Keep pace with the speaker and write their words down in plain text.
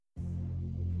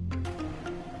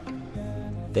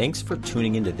Thanks for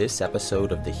tuning into this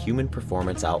episode of the Human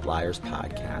Performance Outliers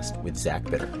podcast with Zach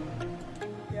Bitter.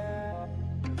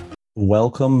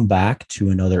 Welcome back to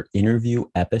another interview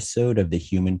episode of the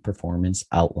Human Performance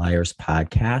Outliers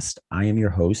podcast. I am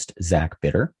your host, Zach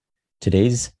Bitter.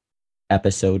 Today's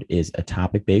episode is a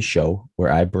topic-based show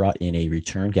where I brought in a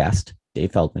return guest,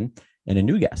 Dave Feldman, and a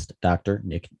new guest, Dr.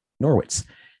 Nick Norwitz.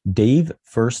 Dave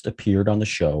first appeared on the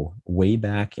show way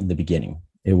back in the beginning.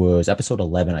 It was episode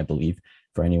 11, I believe,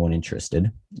 for anyone interested.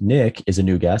 Nick is a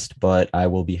new guest, but I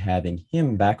will be having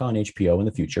him back on HPO in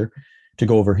the future to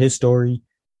go over his story,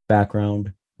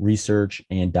 background, research,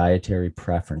 and dietary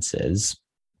preferences.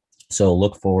 So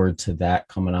look forward to that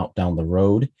coming out down the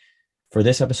road. For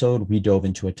this episode, we dove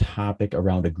into a topic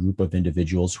around a group of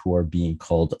individuals who are being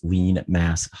called lean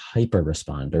mass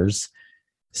hyperresponders.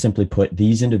 Simply put,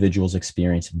 these individuals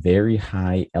experience very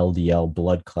high LDL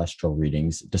blood cholesterol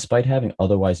readings despite having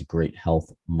otherwise great health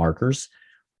markers.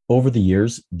 Over the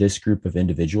years, this group of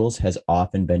individuals has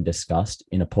often been discussed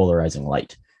in a polarizing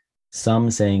light.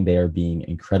 Some saying they are being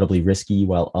incredibly risky,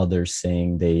 while others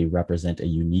saying they represent a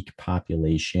unique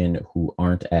population who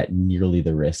aren't at nearly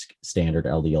the risk standard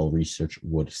LDL research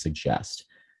would suggest.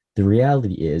 The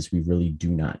reality is we really do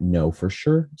not know for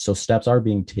sure, so steps are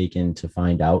being taken to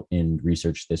find out and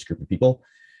research this group of people.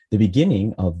 The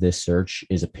beginning of this search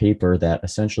is a paper that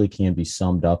essentially can be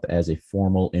summed up as a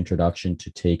formal introduction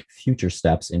to take future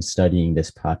steps in studying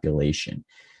this population.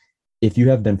 If you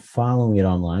have been following it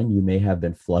online, you may have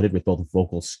been flooded with both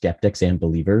vocal skeptics and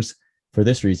believers. For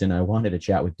this reason, I wanted to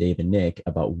chat with Dave and Nick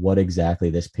about what exactly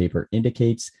this paper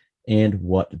indicates and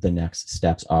what the next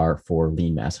steps are for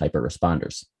lean mass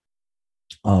hyperresponders.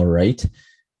 All right.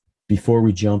 Before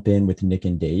we jump in with Nick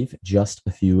and Dave, just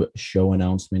a few show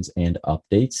announcements and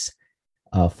updates.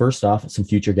 First off, some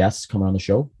future guests coming on the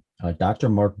show. Dr.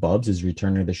 Mark Bubbs is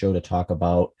returning to the show to talk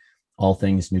about all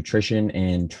things nutrition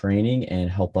and training and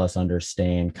help us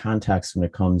understand context when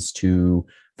it comes to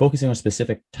focusing on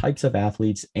specific types of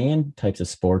athletes and types of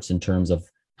sports in terms of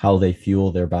how they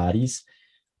fuel their bodies.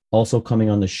 Also coming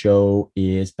on the show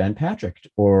is Ben Patrick,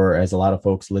 or as a lot of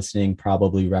folks listening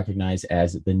probably recognize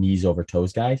as the knees over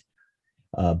toes guy.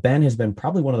 Ben has been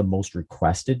probably one of the most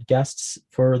requested guests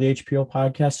for the HPO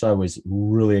podcast, so I was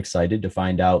really excited to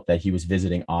find out that he was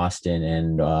visiting Austin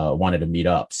and wanted to meet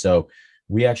up. So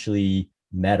we actually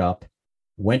met up,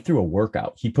 went through a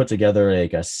workout. He put together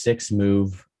like a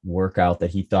 6-move workout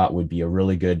that he thought would be a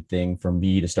really good thing for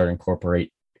me to start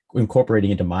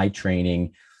incorporating into my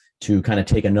training to kind of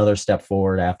take another step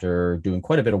forward after doing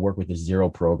quite a bit of work with the Zero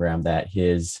program that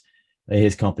his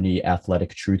company,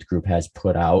 Athletic Truth Group, has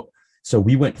put out. So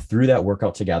we went through that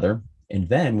workout together, and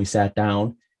then we sat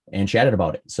down and chatted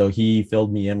about it. So he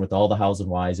filled me in with all the hows and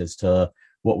whys as to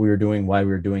what we were doing, why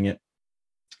we were doing it,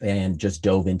 and just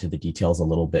dove into the details a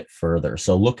little bit further.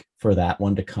 So look for that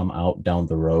one to come out down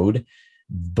the road.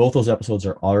 Both those episodes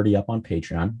are already up on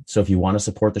Patreon. So if you want to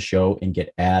support the show and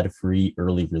get ad-free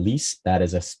early release, that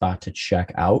is a spot to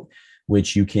check out,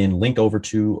 which you can link over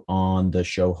to on the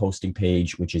show hosting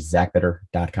page, which is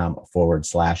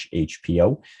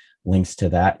zachbitter.com/HPO. Links to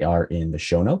that are in the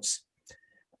show notes.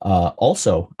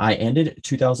 Also, I ended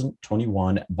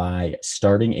 2021 by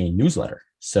starting a newsletter.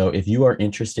 So if you are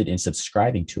interested in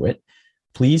subscribing to it,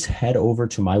 please head over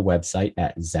to my website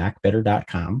at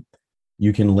zachbitter.com.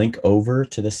 You can link over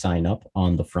to the sign up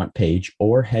on the front page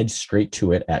or head straight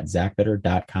to it at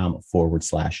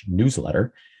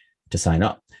zachbitter.com/newsletter to sign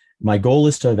up. My goal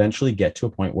is to eventually get to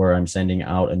a point where I'm sending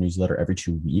out a newsletter every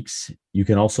 2 weeks. You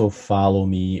can also follow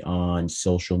me on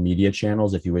social media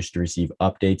channels if you wish to receive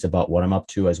updates about what I'm up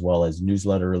to, as well as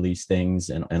newsletter release things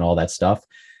and all that stuff.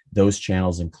 Those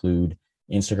channels include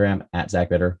Instagram at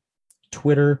ZachBitter,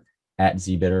 Twitter at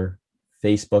ZBitter,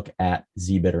 Facebook at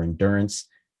ZBitterEndurance,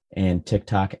 and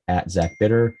TikTok at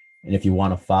ZachBitter. And if you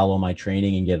want to follow my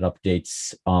training and get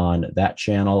updates on that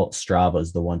channel, Strava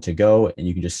is the one to go. And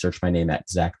you can just search my name at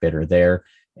Zach Bitter there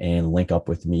and link up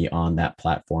with me on that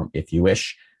platform if you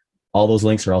wish. All those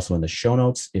links are also in the show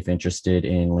notes if interested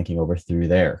in linking over through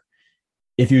there.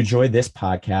 If you enjoyed this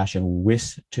podcast and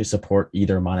wish to support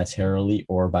either monetarily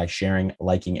or by sharing,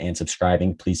 liking, and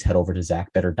subscribing, please head over to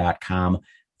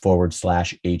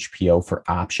zachbitter.com/HPO for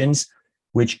options,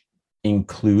 which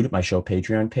include my show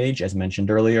Patreon page, as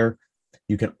mentioned earlier.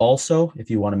 You can also,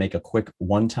 if you want to make a quick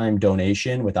one-time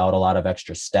donation without a lot of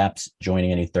extra steps,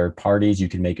 joining any third parties, you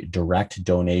can make direct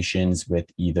donations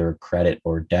with either credit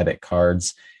or debit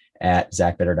cards at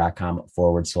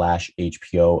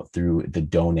zachbitter.com/HPO through the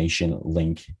donation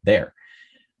link there.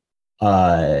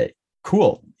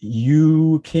 Cool.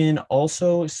 You can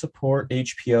also support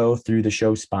HPO through the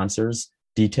show sponsors.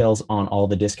 Details on all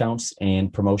the discounts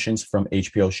and promotions from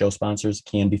HPO show sponsors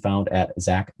can be found at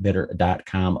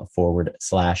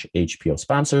zachbitter.com/HPO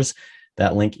sponsors.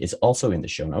 That link is also in the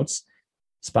show notes.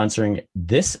 Sponsoring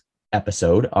this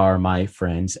episode are my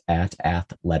friends at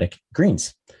Athletic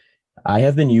Greens. I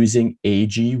have been using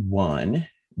AG1,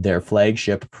 their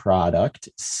flagship product,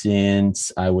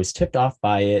 since I was tipped off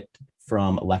by it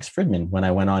from Lex Fridman when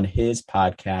I went on his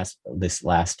podcast this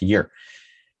last year.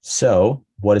 So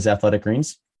what is Athletic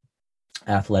Greens?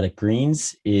 Athletic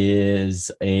Greens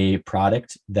is a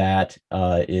product that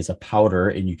is a powder,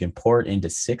 and you can pour it into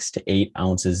 6 to 8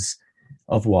 ounces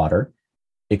of water.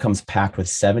 It comes packed with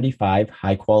 75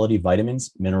 high-quality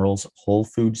vitamins, minerals, whole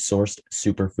food sourced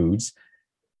superfoods,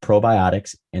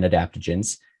 probiotics, and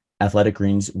adaptogens. Athletic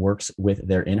Greens works with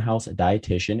their in-house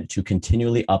dietitian to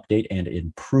continually update and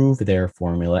improve their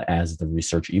formula as the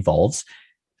research evolves.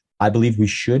 I believe we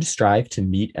should strive to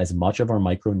meet as much of our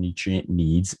micronutrient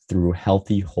needs through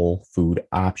healthy whole food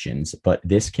options, but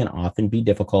this can often be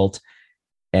difficult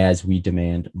as we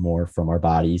demand more from our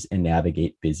bodies and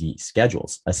navigate busy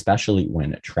schedules, especially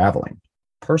when traveling.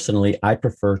 Personally, I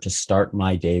prefer to start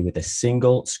my day with a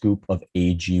single scoop of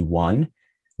AG1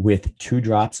 with 2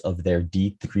 drops of their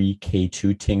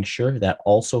D3K2 tincture that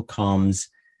also comes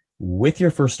with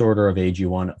your first order of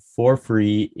AG1 for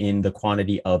free in the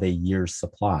quantity of a year's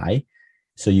supply.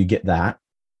 So you get that.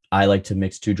 I like to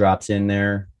mix 2 drops in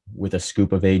there with a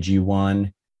scoop of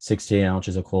AG1, 6 to 8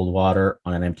 ounces of cold water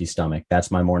on an empty stomach.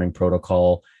 That's my morning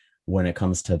protocol when it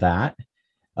comes to that.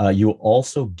 You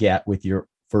also get with your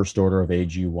first order of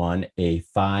AG1 a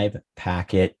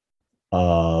 5-packet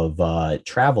of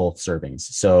travel servings.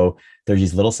 So there's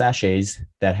these little sachets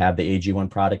that have the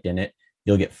AG1 product in it.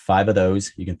 You'll get 5 of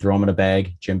those. You can throw them in a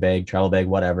bag, gym bag, travel bag,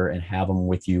 whatever, and have them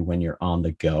with you when you're on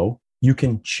the go. You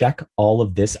can check all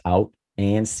of this out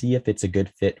and see if it's a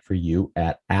good fit for you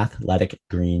at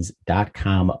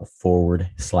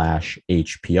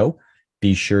athleticgreens.com/HPO.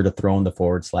 Be sure to throw in the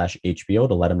 /HPO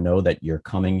to let them know that you're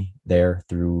coming there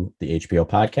through the HPO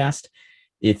podcast.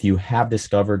 If you have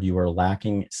discovered you are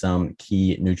lacking some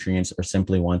key nutrients or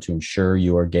simply want to ensure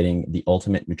you are getting the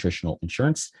ultimate nutritional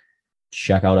insurance,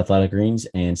 check out Athletic Greens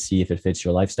and see if it fits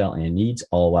your lifestyle and needs,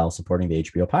 all while supporting the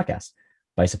HPO podcast.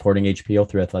 By supporting HPO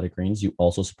through Athletic Greens, you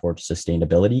also support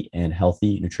sustainability and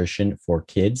healthy nutrition for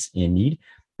kids in need.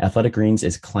 Athletic Greens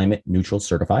is climate neutral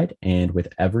certified, and with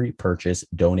every purchase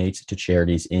donates to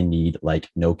charities in need like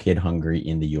No Kid Hungry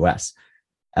in the US.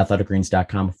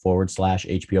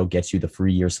 athleticgreens.com/HPO gets you the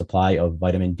free year supply of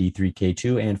vitamin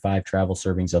D3K2 and 5 travel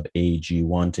servings of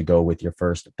AG1 to go with your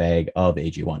first bag of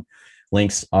AG1.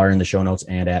 Links are in the show notes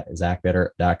and at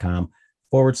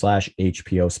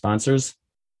zachbitter.com/HPO sponsors.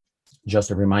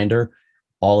 Just a reminder,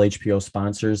 all HPO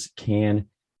sponsors can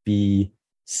be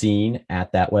seen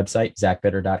at that website,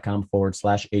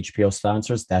 zachbitter.com/HPO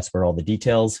sponsors. That's where all the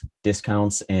details,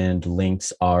 discounts, and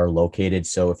links are located.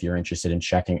 So if you're interested in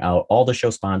checking out all the show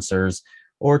sponsors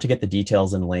or to get the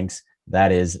details and links,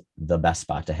 that is the best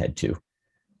spot to head to.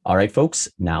 All right, folks,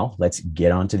 now let's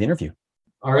get on to the interview.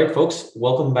 All right, folks,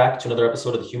 welcome back to another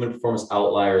episode of the Human Performance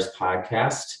Outliers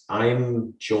podcast.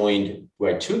 I'm joined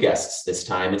by 2 guests this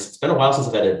time. It's been a while since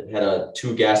I've had a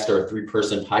 2-guest or a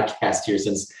 3-person podcast here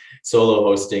since solo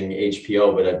hosting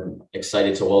HPO, but I'm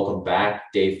excited to welcome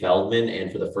back Dave Feldman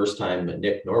and for the first time,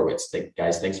 Nick Norwitz.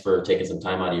 Guys, thanks for taking some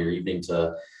time out of your evening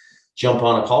to jump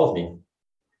on a call with me.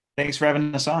 Thanks for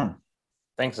having us on.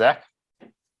 Thanks, Zach.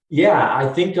 Yeah, I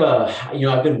think,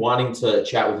 I've been wanting to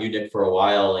chat with you, Nick, for a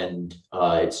while, and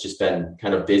it's just been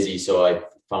kind of busy. So I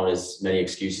found as many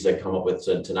excuses I come up with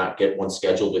to not get one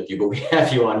scheduled with you, but we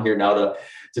have you on here now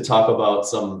to talk about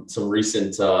some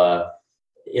recent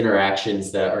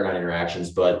interactions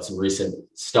but some recent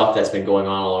stuff that's been going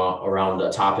on around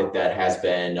a topic that has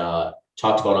been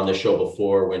talked about on this show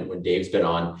before when Dave's been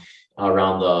on,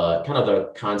 around the kind of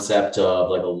the concept of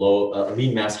like a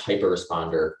lean mass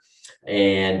hyperresponder.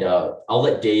 And I'll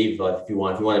let Dave, if you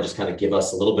want to just kind of give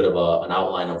us a little bit of an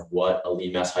outline of what a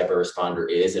lean mass hyperresponder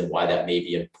is and why that may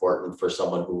be important for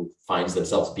someone who finds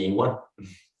themselves being one.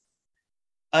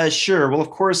 Sure. Well,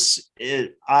 of course,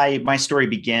 my story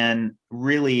began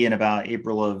really in about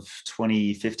April of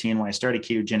 2015 when I started a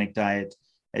ketogenic diet.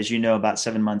 As you know, about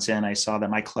 7 months in, I saw that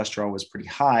my cholesterol was pretty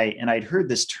high, and I'd heard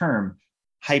this term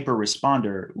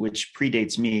hyperresponder, which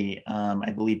predates me. I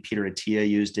believe Peter Attia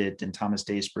used it and Thomas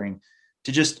Dayspring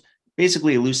to just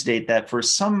basically elucidate that for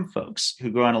some folks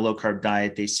who go on a low carb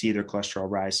diet, they see their cholesterol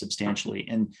rise substantially.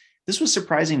 And this was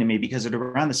surprising to me because at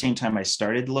around the same time I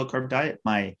started the low carb diet,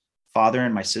 my father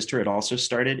and my sister had also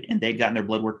started and they'd gotten their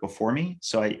blood work before me.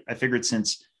 So I figured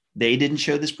since they didn't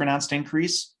show this pronounced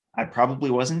increase, I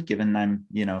probably wasn't, given I'm,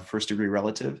 first degree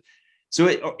relative. So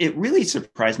it really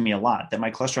surprised me a lot that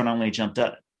my cholesterol not only jumped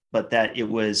up, but that it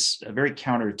was very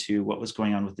counter to what was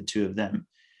going on with the two of them.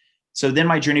 So then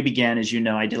my journey began. As you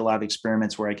know, I did a lot of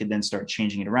experiments where I could then start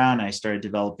changing it around. I started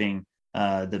developing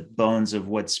the bones of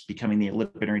what's becoming the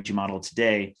lipid energy model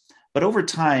today. But over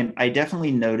time, I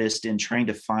definitely noticed in trying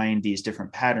to find these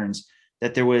different patterns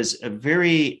that there was a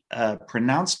very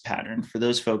pronounced pattern for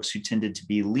those folks who tended to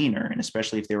be leaner, and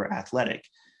especially if they were athletic.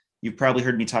 You've probably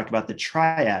heard me talk about the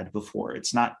triad before.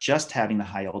 It's not just having the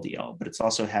high LDL, but it's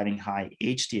also having high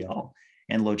HDL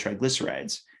and low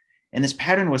triglycerides. And this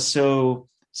pattern was so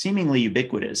seemingly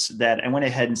ubiquitous that I went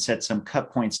ahead and set some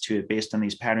cut points to it based on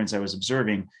these patterns I was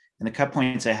observing. And the cut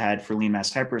points I had for lean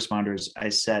mass hyperresponders, I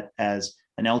set as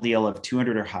an LDL of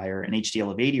 200 or higher, an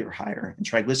HDL of 80 or higher, and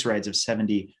triglycerides of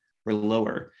 70 or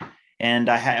lower. And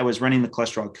I was running the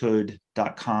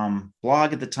cholesterolcode.com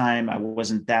blog at the time. I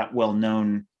wasn't that well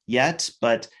known yet,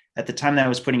 but at the time that I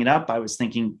was putting it up, I was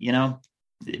thinking,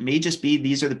 it may just be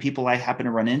these are the people I happen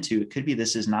to run into. It could be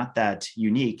this is not that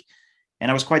unique. And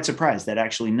I was quite surprised that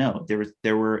actually, no,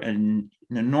 there were an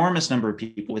enormous number of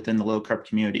people within the low carb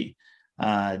community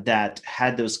that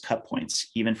had those cut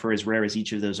points, even for as rare as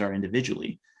each of those are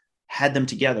individually, had them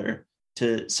together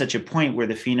to such a point where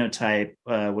the phenotype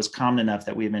was common enough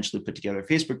that we eventually put together a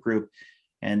Facebook group.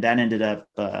 And that ended up,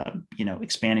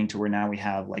 expanding to where now we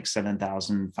have like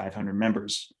 7,500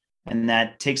 members. And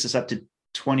that takes us up to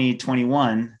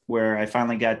 2021, where I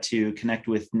finally got to connect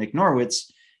with Nick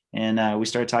Norwitz. And we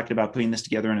started talking about putting this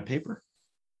together in a paper.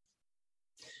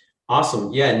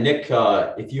 Awesome. Yeah, Nick,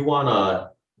 if you want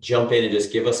to jump in and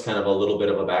just give us kind of a little bit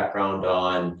of a background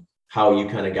on how you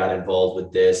kind of got involved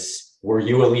with this. Were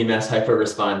you a lean mass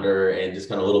hyperresponder, and just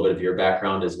kind of a little bit of your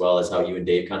background, as well as how you and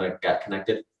Dave kind of got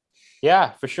connected?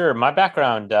 Yeah, for sure. My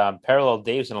background paralleled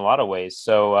Dave's in a lot of ways.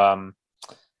 So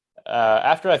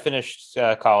after I finished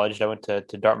college, I went to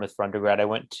Dartmouth for undergrad. I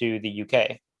went to the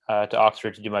UK, to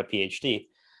Oxford, to do my PhD.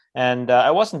 And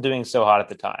I wasn't doing so hot at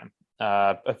the time.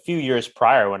 A few years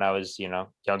prior, when I was,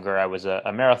 younger, I was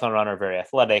a marathon runner, very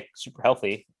athletic, super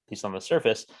healthy, at least on the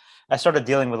surface. I started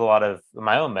dealing with a lot of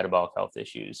my own metabolic health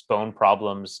issues, bone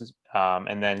problems,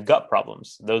 and then gut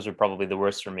problems. Those were probably the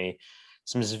worst for me.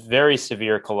 Some very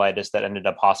severe colitis that ended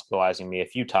up hospitalizing me a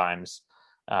few times,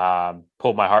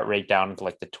 pulled my heart rate down into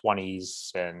like the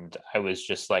 20s. And I was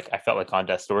just like, I felt like on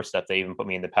death's doorstep. They even put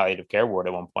me in the palliative care ward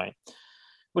at one point,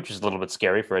 which is a little bit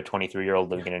scary for a 23-year-old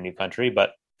living in a new country.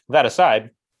 But that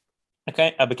aside,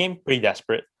 I became pretty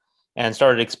desperate and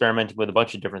started experimenting with a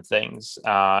bunch of different things,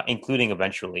 including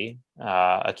eventually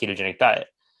a ketogenic diet.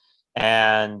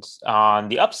 And on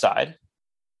the upside,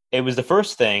 it was the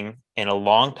first thing in a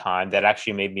long time that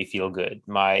actually made me feel good.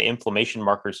 My inflammation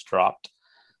markers dropped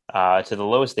to the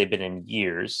lowest they've been in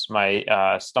years.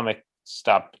 My stomach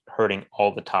stopped hurting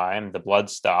all the time. The blood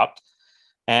stopped,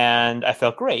 and I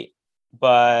felt great.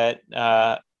 But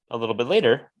a little bit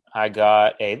later, I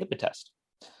got a lipid test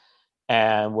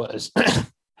and was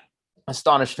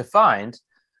astonished to find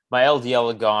my LDL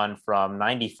had gone from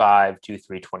 95 to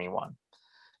 321.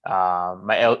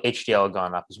 My HDL had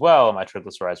gone up as well. My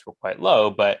triglycerides were quite low,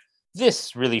 but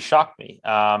this really shocked me.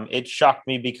 It shocked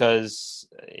me because,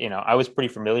 I was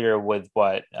pretty familiar with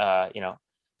what,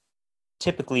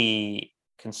 typically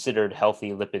considered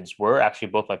healthy lipids were. Actually,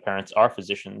 both my parents are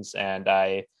physicians, and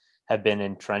I have been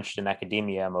entrenched in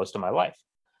academia most of my life.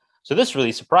 So this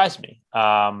really surprised me.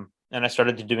 And I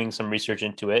started doing some research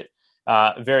into it.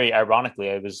 Very ironically,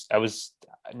 I was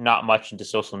not much into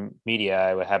social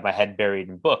media. I had my head buried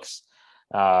in books,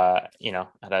 at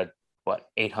a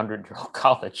 800-year-old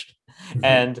college,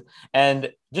 and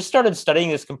just started studying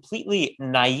this completely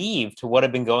naive to what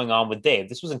had been going on with Dave.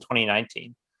 This was in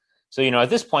 2019. So, at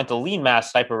this point, the Lean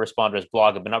Mass Hyperresponders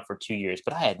blog had been up for 2 years,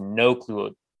 but I had no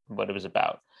clue what it was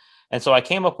about. And so I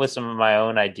came up with some of my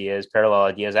own ideas, parallel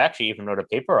ideas. I actually even wrote a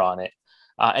paper on it.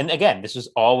 And again, this was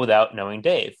all without knowing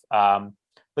Dave. But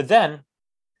then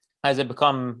as I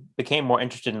became more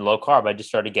interested in low carb, I just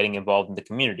started getting involved in the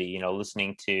community,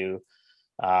 listening to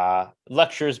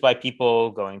lectures by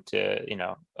people, going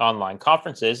to, online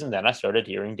conferences. And then I started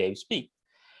hearing Dave speak.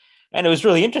 And it was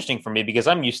really interesting for me because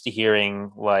I'm used to hearing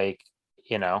I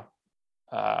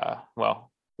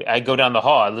go down the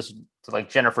hall, I listen to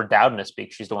like Jennifer Doudna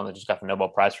speak. She's the one that just got the Nobel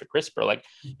Prize for CRISPR,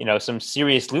 some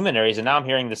serious luminaries. And now I'm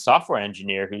hearing the software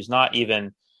engineer who's not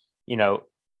even,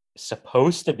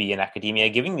 supposed to be in academia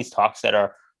giving these talks that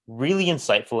are really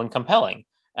insightful and compelling.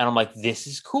 And I'm like, this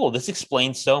is cool. This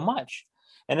explains so much.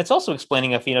 And it's also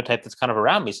explaining a phenotype that's kind of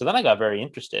around me. So then I got very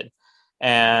interested.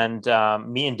 And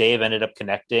me and Dave ended up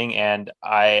connecting, and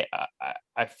I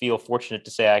feel fortunate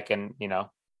to say I can,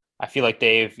 I feel like,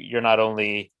 Dave, you're not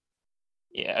only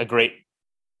a great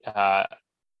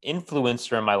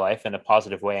influencer in my life in a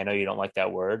positive way. I know you don't like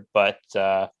that word, but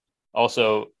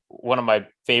also one of my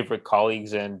favorite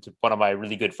colleagues and one of my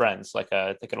really good friends, like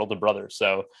an older brother.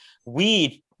 So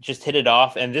we just hit it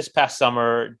off. And this past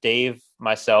summer, Dave,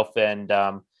 myself, and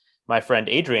my friend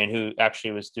Adrian, who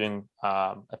actually was doing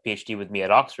a PhD with me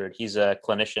at Oxford, he's a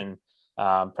clinician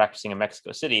practicing in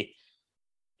Mexico City,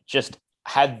 just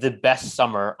had the best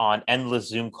summer on endless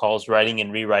Zoom calls, writing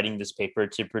and rewriting this paper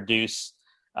to produce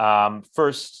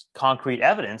first concrete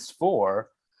evidence for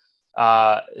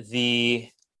the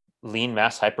lean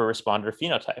mass hyperresponder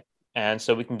phenotype. And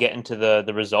so we can get into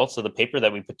the results of the paper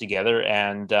that we put together,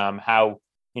 and how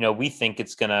we think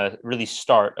it's going to really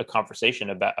start a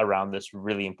conversation around this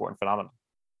really important phenomenon.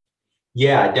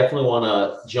 Yeah, I definitely want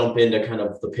to jump into kind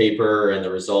of the paper and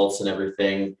the results and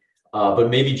everything. But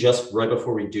maybe just right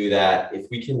before we do that, if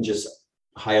we can just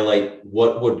highlight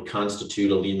what would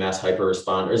constitute a lean mass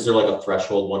hyperresponder. Is there like a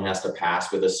threshold one has to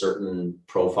pass with a certain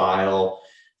profile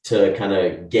to kind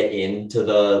of get into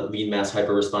the lean mass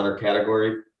hyperresponder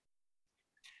category?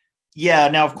 Yeah.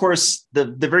 Now, of course, the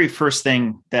very first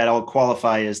thing that I'll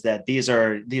qualify is that these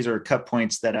are cut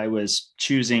points that I was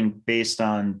choosing based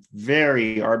on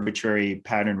very arbitrary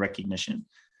pattern recognition.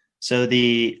 So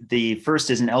the first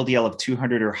is an LDL of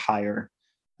 200 or higher,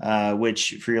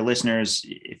 which, for your listeners,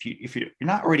 if you're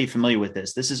not already familiar with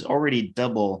this is already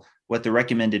double what the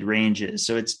recommended range is.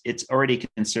 So it's already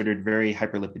considered very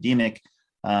hyperlipidemic.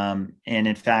 And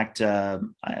in fact,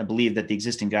 I believe that the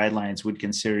existing guidelines would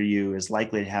consider you as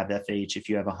likely to have FH if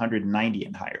you have 190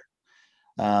 and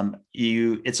higher.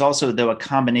 It's also, though, a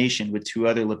combination with two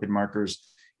other lipid markers,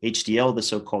 HDL, the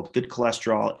so-called good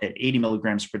cholesterol, at 80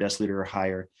 milligrams per deciliter or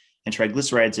higher, and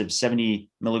triglycerides of 70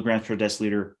 milligrams per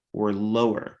deciliter or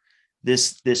lower.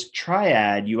 This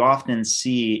triad you often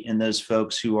see in those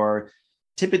folks who are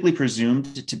typically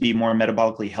presumed to be more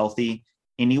metabolically healthy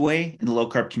anyway in the low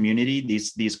carb community.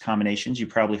 These combinations you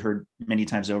probably heard many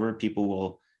times over. People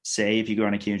will say if you go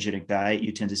on a ketogenic diet,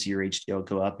 you tend to see your HDL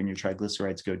go up and your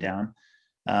triglycerides go down.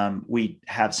 We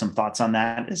have some thoughts on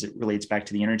that as it relates back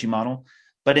to the energy model.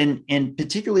 But in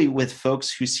particularly with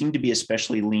folks who seem to be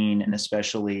especially lean and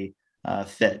especially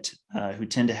fit, who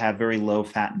tend to have very low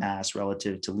fat mass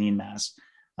relative to lean mass,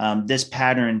 this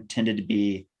pattern tended to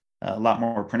be a lot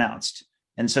more pronounced.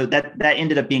 And so that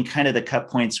ended up being kind of the cut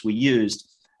points we used.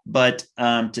 But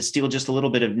to steal just a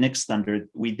little bit of Nick's thunder,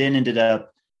 we then ended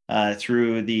up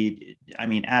through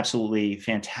absolutely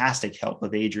fantastic help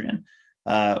of Adrian,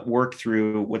 work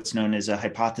through what's known as a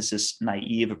hypothesis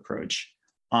naive approach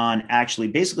on actually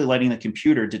basically letting the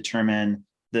computer determine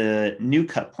the new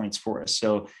cut points for us.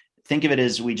 So think of it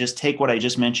as we just take what I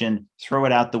just mentioned, throw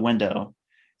it out the window,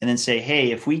 and then say,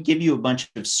 hey, if we give you a bunch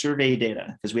of survey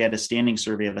data, because we had a standing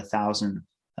survey of 1,000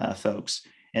 folks,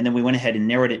 and then we went ahead and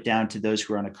narrowed it down to those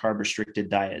who are on a carb restricted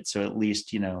diet, so at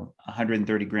least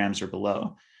 130 grams or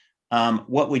below.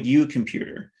 What would you,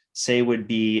 computer, say would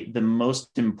be the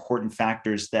most important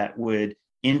factors that would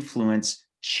influence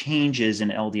changes in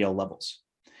LDL levels?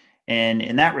 And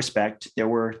in that respect, there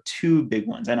were two big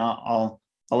ones, and I'll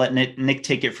let Nick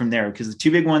take it from there, because the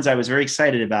two big ones I was very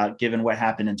excited about given what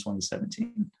happened in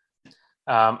 2017.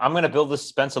 I'm going to build the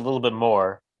suspense a little bit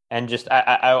more, and just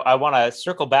I want to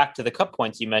circle back to the cut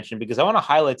points you mentioned, because I want to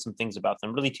highlight some things about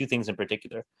them, really two things in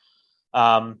particular.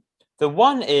 The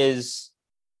one is,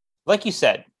 like you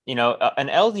said, an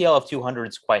LDL of 200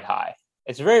 is quite high.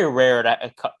 It's very rare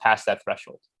to cut past that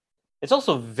threshold. It's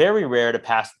also very rare to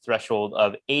pass the threshold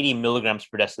of 80 milligrams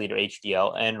per deciliter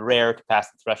HDL, and rare to pass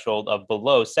the threshold of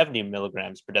below 70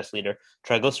 milligrams per deciliter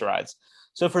triglycerides.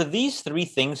 So for these three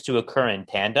things to occur in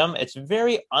tandem, it's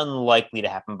very unlikely to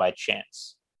happen by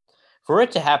chance. For it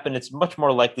to happen, it's much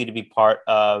more likely to be part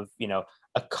of,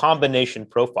 a combination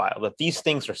profile, that these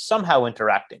things are somehow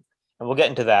interacting. And we'll get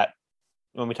into that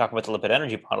when we talk about the lipid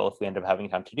energy model, if we end up having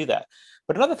time to do that.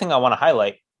 But another thing I want to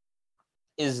highlight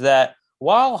is that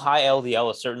while high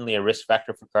LDL is certainly a risk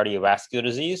factor for cardiovascular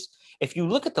disease, if you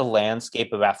look at the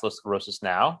landscape of atherosclerosis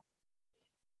now,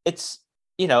 it's,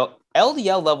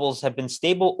 LDL levels have been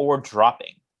stable or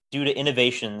dropping due to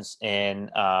innovations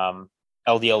in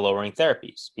LDL lowering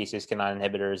therapies, PCSK9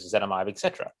 inhibitors, ezetimibe,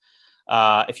 etc.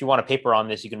 If you want a paper on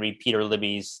this, you can read Peter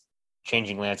Libby's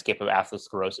Changing Landscape of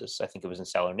Atherosclerosis. I think it was in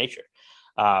Cell or Nature.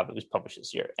 It was published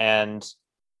this year. And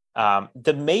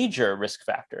the major risk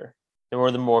factor, or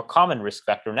the more common risk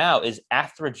factor now, is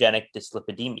atherogenic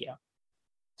dyslipidemia,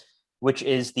 which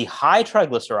is the high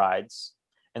triglycerides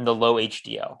and the low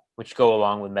HDL, which go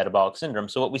along with metabolic syndrome.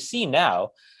 So what we see now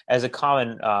as a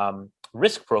common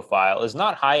risk profile is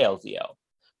not high LDL,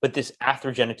 but this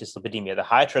atherogenic dyslipidemia, the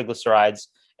high triglycerides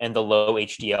and the low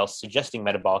HDL, suggesting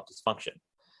metabolic dysfunction.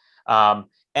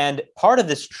 And part of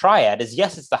this triad is,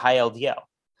 yes, it's the high LDL,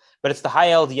 but it's the high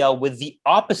LDL with the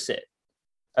opposite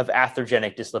of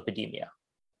atherogenic dyslipidemia,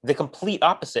 the complete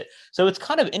opposite. So it's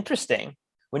kind of interesting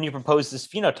when you propose this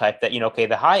phenotype that, okay,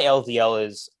 the high LDL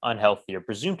is unhealthy or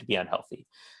presumed to be unhealthy.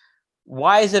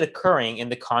 Why is it occurring in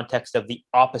the context of the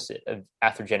opposite of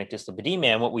atherogenic dyslipidemia?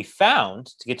 And what we found,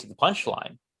 to get to the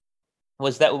punchline,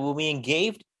 was that when we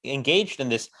engaged in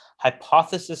this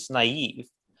hypothesis naive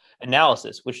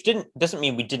analysis, which doesn't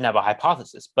mean we didn't have a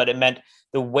hypothesis, but it meant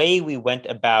the way we went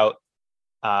about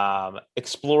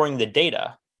exploring the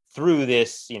data through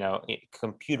this,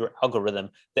 computer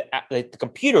algorithm, the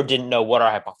computer didn't know what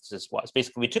our hypothesis was.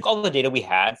 Basically, we took all the data we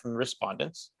had from the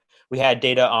respondents. We had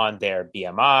data on their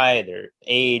BMI, their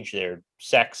age, their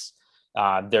sex,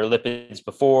 their lipids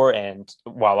before and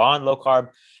while on low carb,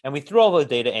 and we threw all the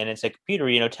data in and said,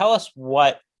 computer, tell us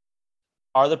what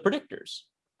are the predictors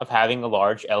of having a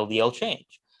large LDL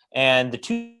change. And the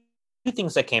two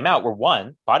things that came out were,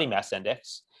 one, body mass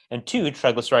index, and two,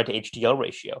 triglyceride to HDL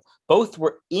ratio. Both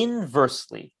were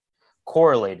inversely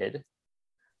correlated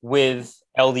with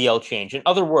LDL change. In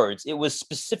other words, it was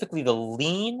specifically the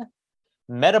lean,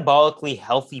 metabolically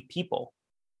healthy people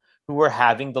who were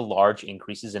having the large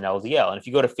increases in LDL. And if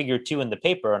you go to figure 2 in the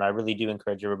paper, and I really do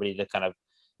encourage everybody to kind of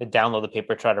download the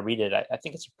paper, try to read it. I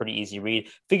think it's a pretty easy read.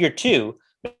 Figure 2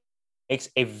 makes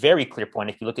a very clear point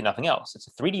if you look at nothing else. It's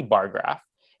a 3D bar graph,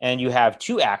 and you have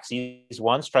two axes.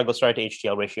 One's triglyceride to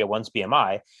HDL ratio, one's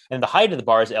BMI, and the height of the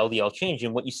bar is LDL change.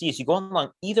 And what you see is you go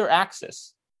along either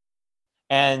axis,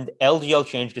 and LDL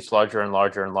change gets larger and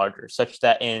larger and larger, such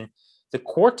that in the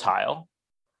quartile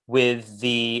with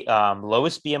the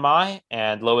lowest BMI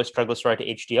and lowest triglyceride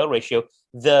to HDL ratio,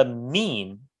 the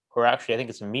mean, or actually I think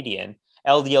it's a median,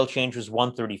 LDL change was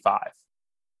 135.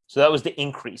 So that was the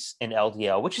increase in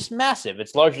LDL, which is massive.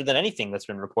 It's larger than anything that's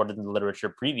been reported in the literature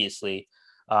previously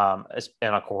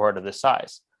in a cohort of this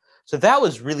size. So that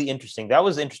was really interesting. That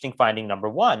was interesting finding number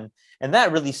one. And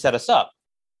that really set us up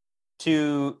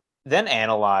to then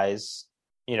analyze,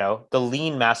 the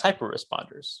lean mass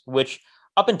hyperresponders, which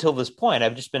up until this point,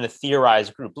 I've just been a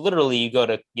theorized group. Literally, you go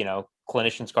to,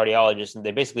 clinicians, cardiologists, and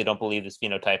they basically don't believe this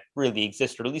phenotype really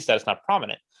exists, or at least that it's not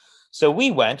prominent. So we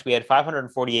had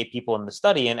 548 people in the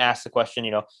study and asked the question,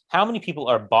 how many people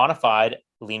are bona fide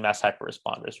lean mass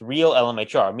hyperresponders, real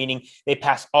LMHR, meaning they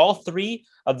pass all three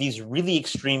of these really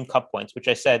extreme cut points, which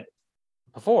I said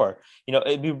before,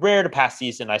 it'd be rare to pass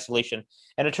these in isolation.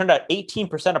 And it turned out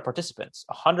 18% of participants,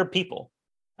 100 people,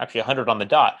 actually 100 on the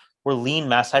dot, were lean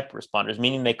mass hyperresponders,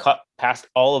 meaning they cut past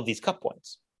all of these cut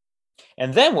points.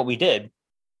 And then what we did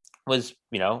was,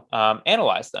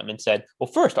 analyze them and said,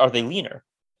 well, first, are they leaner?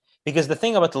 Because the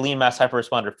thing about the lean mass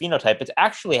hyperresponder phenotype, it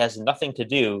actually has nothing to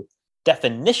do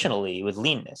definitionally with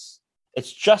leanness.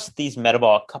 It's just these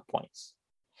metabolic cut points.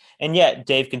 And yet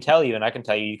Dave can tell you, and I can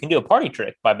tell you, you can do a party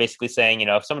trick by basically saying,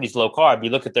 if somebody's low carb,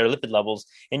 you look at their lipid levels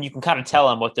and you can kind of tell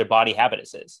them what their body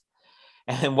habitus is.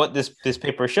 And what this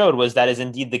paper showed was that is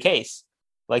indeed the case.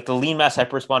 Like the lean mass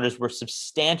hyperresponders were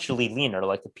substantially leaner.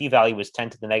 Like the p-value was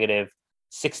 10 to the negative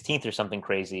 16th or something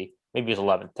crazy. Maybe it was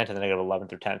 11, 10 to the negative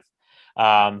 11th or 10th.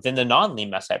 Than the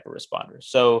non-lean mass hyperresponders.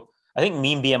 So I think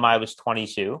mean BMI was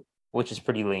 22, which is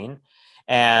pretty lean.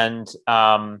 And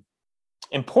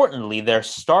importantly, their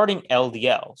starting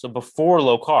LDL, so before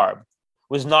low carb,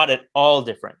 was not at all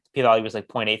different. The p-value was like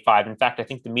 0.85. In fact, I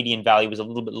think the median value was a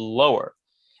little bit lower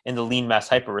in the lean mass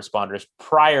hyperresponders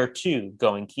prior to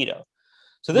going keto.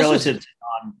 So this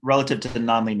relative to the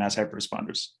non-lean mass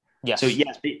hyperresponders. Yes. So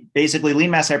yes, basically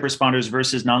lean mass hyperresponders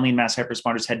versus non-lean mass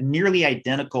hyperresponders had nearly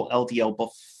identical LDL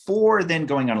before then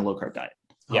going on a low carb diet.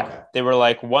 Yeah. Okay. They were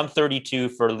like 132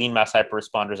 for lean mass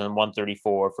hyperresponders and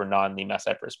 134 for non-lean mass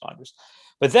hyperresponders.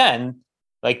 But then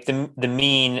like the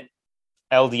mean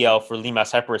LDL for lean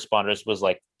mass hyperresponders was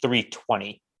like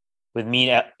 320 with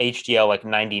mean HDL like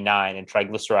 99 and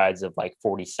triglycerides of like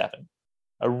 47.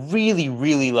 A really,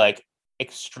 really like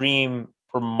extreme,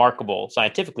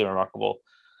 scientifically remarkable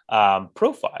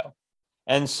profile.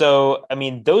 And so,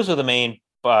 those are the main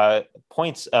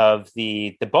points of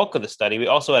the bulk of the study. We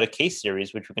also had a case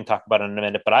series, which we can talk about in a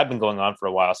minute, but I've been going on for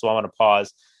a while. So I want to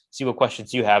pause, see what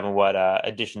questions you have and what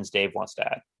additions Dave wants to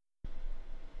add.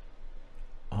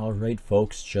 All right,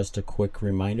 folks, just a quick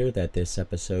reminder that this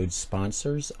episode's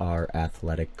sponsors are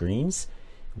Athletic Greens.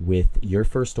 With your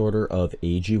first order of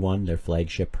AG1, their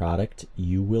flagship product,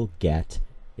 you will get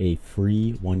a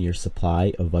free 1-year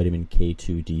supply of vitamin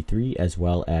K2D3, as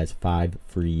well as 5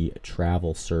 free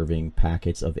travel serving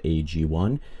packets of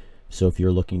AG1. So if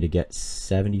you're looking to get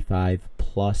 75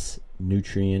 plus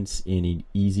nutrients in an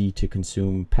easy to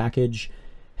consume package,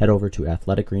 head over to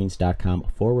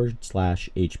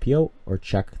athleticgreens.com/HPO or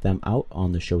check them out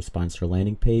on the show sponsor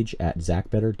landing page at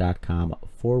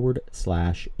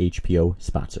zachbitter.com/HPO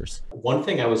sponsors. One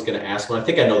thing I was going to ask, and I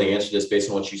think I know the answer to this based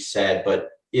on what you said, but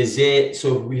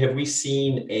have we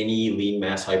seen any lean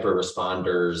mass hyper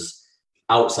responders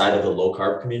outside of the low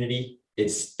carb community?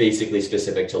 It's basically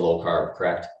specific to low carb,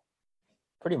 correct?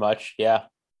 Pretty much, yeah.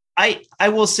 I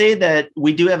will say that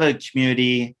we do have a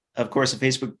community, of course, a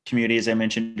Facebook community, as I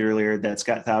mentioned earlier, that's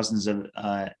got thousands of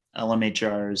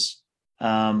LMHRs.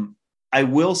 I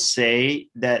will say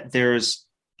that there's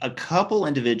a couple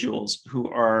individuals who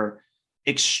are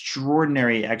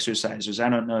extraordinary exercisers. I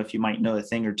don't know if you might know a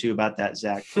thing or two about that,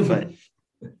 Zach, but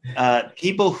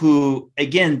people who,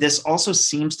 again, this also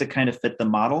seems to kind of fit the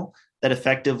model that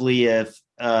effectively if,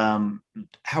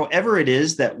 however it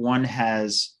is that one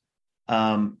has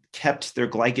kept their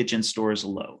glycogen stores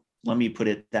low, let me put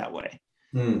it that way,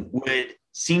 would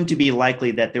seem to be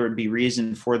likely that there would be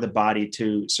reason for the body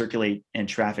to circulate and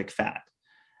traffic fat.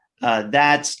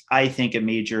 That's, I think, a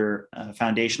major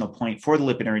foundational point for the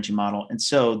lipid energy model. And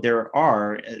so there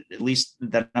are, at least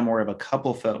that I'm aware of, a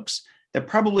couple folks that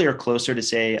probably are closer to,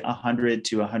 say, 100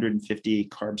 to 150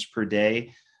 carbs per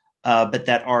day, but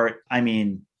that are, I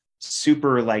mean,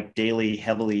 super like daily,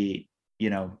 heavily,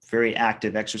 very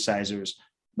active exercisers,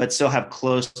 but still have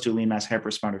close to lean mass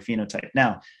hyperresponder phenotype.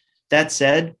 Now, that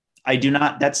said,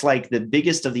 that's like the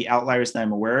biggest of the outliers that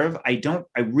I'm aware of. I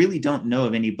really don't know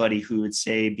of anybody who would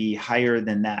say be higher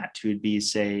than that, who would be,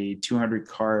 say, 200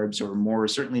 carbs or more,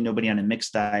 certainly nobody on a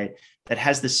mixed diet that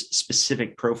has this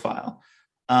specific profile.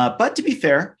 But to be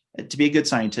fair, to be a good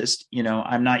scientist,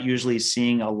 I'm not usually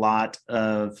seeing a lot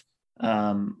of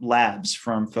labs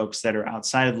from folks that are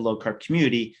outside of the low carb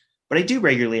community, but I do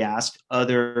regularly ask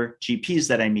other GPs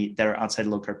that I meet that are outside the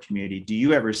low carb community, do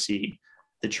you ever see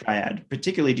the triad?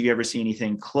 Particularly, do you ever see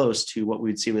anything close to what we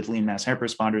would see with lean mass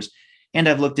hyperresponders? And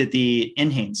I've looked at the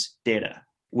NHANES data,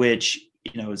 which,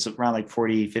 it's around like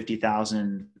 40,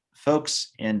 50,000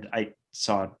 folks. And I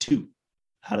saw 2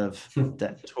 out of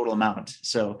that total amount.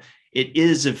 So it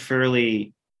is a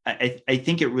fairly, I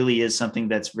think it really is something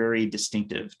that's very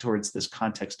distinctive towards this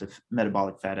context of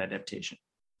metabolic fat adaptation.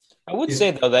 I would say,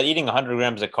 though, that eating 100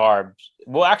 grams of carbs,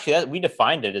 well, actually, we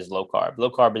defined it as low carb. Low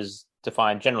carb is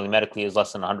defined generally medically as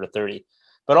less than 130.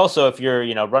 But also if you're,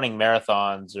 running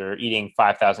marathons or eating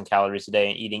 5,000 calories a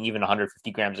day and eating even 150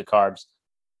 grams of carbs,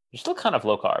 you're still kind of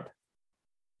low carb.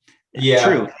 Yeah,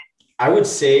 true. I would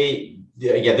say,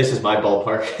 this is my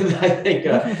ballpark. I think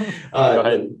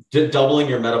doubling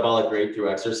your metabolic rate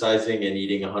through exercising and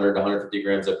eating 100 to 150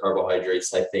 grams of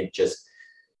carbohydrates, I think just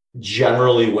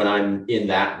generally when I'm in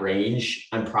that range,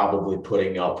 I'm probably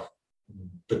putting up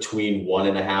between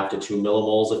 1.5 to 2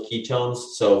 millimoles of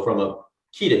ketones. So from a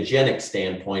ketogenic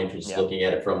standpoint, just looking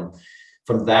at it from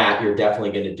that, you're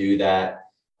definitely going to do that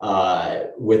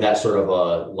with that sort of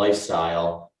a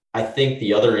lifestyle. I think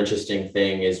the other interesting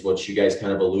thing is what you guys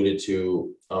kind of alluded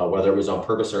to, whether it was on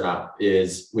purpose or not,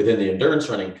 is within the endurance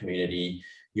running community,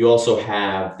 you also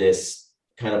have this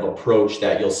kind of approach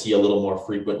that you'll see a little more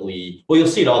frequently. Well, you'll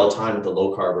see it all the time with the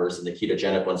low carbers and the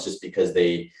ketogenic ones, just because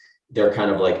they're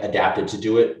kind of like adapted to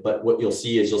do it. But what you'll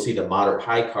see is the moderate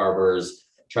high carbers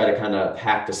try to kind of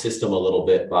hack the system a little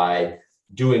bit by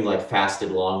doing like fasted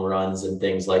long runs and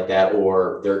things like that,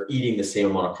 or they're eating the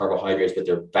same amount of carbohydrates, but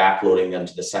they're backloading them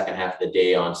to the second half of the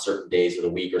day on certain days of the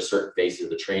week or certain phases of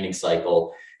the training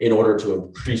cycle in order to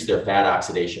increase their fat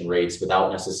oxidation rates without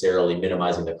necessarily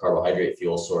minimizing the carbohydrate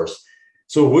fuel source.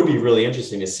 So it would be really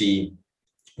interesting to see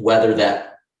whether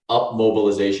that up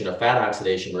mobilization of fat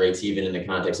oxidation rates, even in the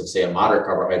context of, say, a moderate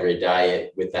carbohydrate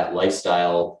diet with that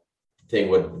lifestyle thing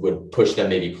would push them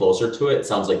maybe closer to it. It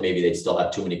sounds like maybe they'd still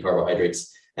have too many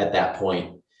carbohydrates at that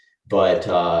point. But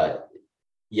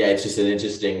it's just an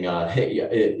interesting,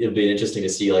 it'll be interesting to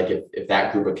see like if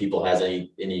that group of people has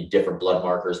any different blood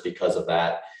markers because of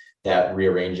that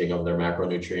rearranging of their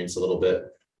macronutrients a little bit.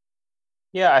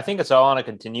 Yeah, I think it's all on a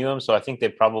continuum. So I think they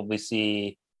probably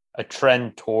see a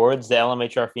trend towards the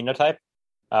LMHR phenotype.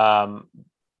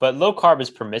 But low carb is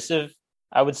permissive,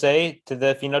 I would say, to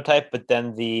the phenotype, but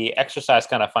then the exercise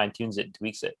kind of fine tunes it and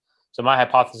tweaks it. So my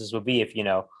hypothesis would be if,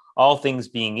 all things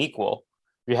being equal,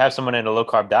 if you have someone in a low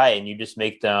carb diet and you just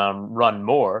make them run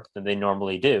more than they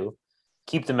normally do,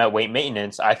 keep them at weight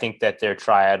maintenance, I think that their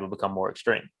triad will become more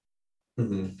extreme.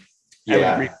 Mm-hmm.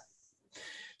 Yeah.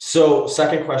 So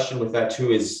second question with that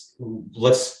too is,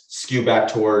 let's skew back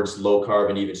towards low carb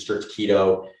and even strict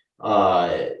keto.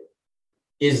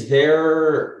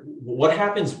 What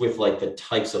happens with like the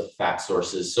types of fat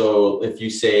sources? So if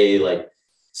you say like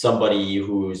somebody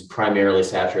who's primarily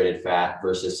saturated fat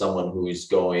versus someone who's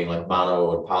going like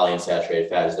mono and polyunsaturated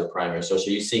fat as their primary source,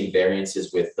 are you seeing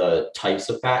variances with the types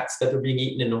of fats that they're being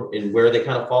eaten and where they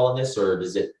kind of fall in this, or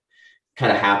does it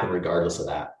kind of happen regardless of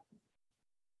that?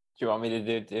 Do you want me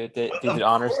to do the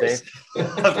honors, Dave?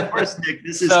 Of course, Nick.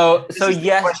 This is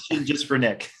yes. Question just for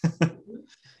Nick.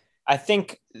 I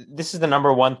think this is the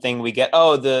number one thing we get.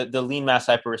 Oh, the lean mass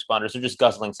hyperresponders are just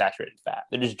guzzling saturated fat.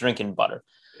 They're just drinking butter.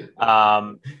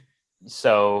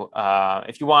 So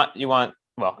if you want,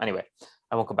 well, anyway,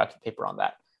 I won't go back to the paper on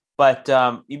that, but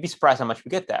you'd be surprised how much we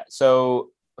get that. So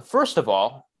first of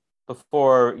all,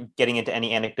 before getting into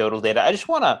any anecdotal data, I just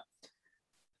want to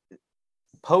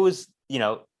pose,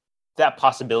 that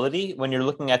possibility when you're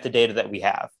looking at the data that we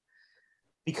have.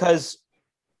 Because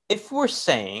if we're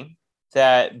saying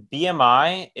that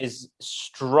BMI is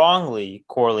strongly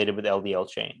correlated with LDL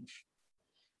change,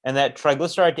 and that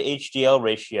triglyceride to HDL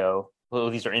ratio, well,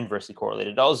 these are inversely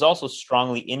correlated, is also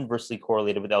strongly inversely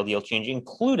correlated with LDL change,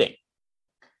 including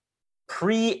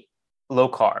pre-low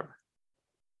carb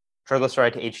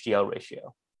triglyceride to HDL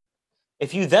ratio.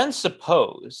 If you then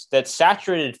suppose that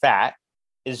saturated fat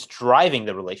is driving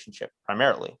the relationship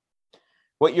primarily,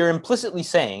 what you're implicitly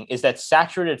saying is that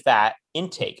saturated fat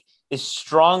intake is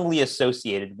strongly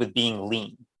associated with being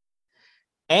lean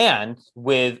and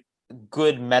with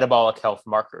good metabolic health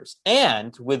markers,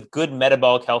 and with good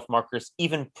metabolic health markers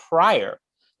even prior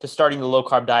to starting the low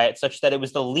carb diet, such that it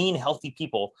was the lean, healthy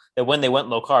people that when they went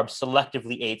low carb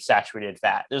selectively ate saturated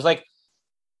fat.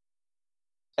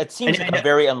 It seems like a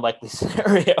very unlikely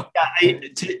scenario. Yeah,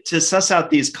 to suss out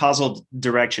these causal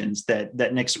directions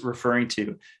that Nick's referring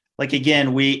to, like,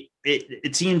 again,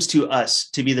 it seems to us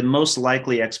to be the most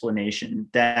likely explanation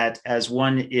that as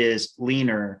one is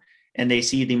leaner and they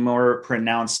see the more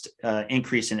pronounced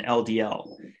increase in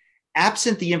LDL,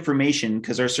 absent the information,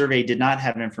 because our survey did not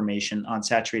have information on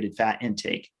saturated fat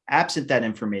intake, absent that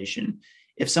information,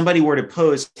 if somebody were to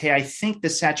pose, hey, I think the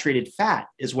saturated fat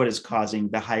is what is causing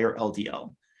the higher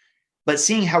LDL, but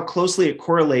seeing how closely it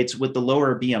correlates with the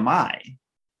lower BMI,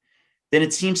 then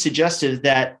it seems suggestive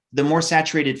that the more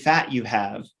saturated fat you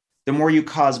have, the more you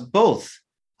cause both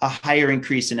a higher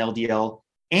increase in LDL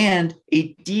and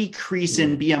a decrease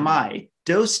in BMI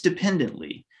dose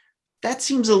dependently. That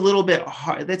seems a little bit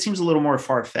hard. That seems a little more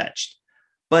far-fetched.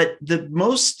 But the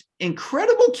most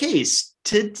incredible case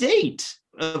to date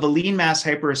of a lean mass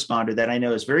hyperresponder that I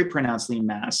know is very pronounced lean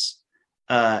mass,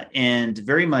 and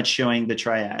very much showing the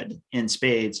triad in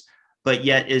spades, but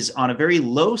yet is on a very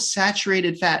low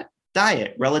saturated fat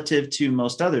diet relative to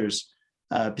most others,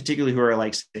 particularly who are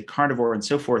like, say, carnivore and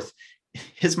so forth,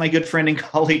 is my good friend and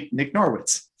colleague, Nick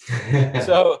Norwitz.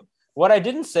 So what I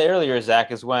didn't say earlier,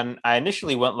 Zach, is when I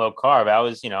initially went low carb, I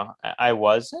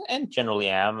was and generally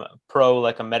am pro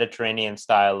like a Mediterranean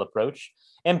style approach,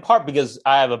 in part because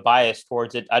I have a bias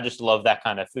towards it. I just love that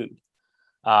kind of food.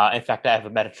 In fact, I have a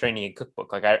Mediterranean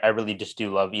cookbook. Like I really just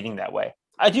do love eating that way.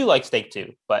 I do like steak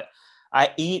too, but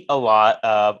I eat a lot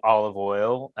of olive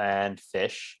oil and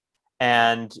fish.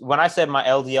 And when I said my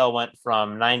LDL went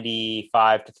from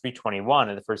 95 to 321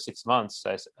 in the first 6 months,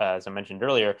 as I mentioned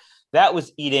earlier, that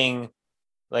was eating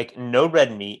like no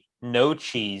red meat, no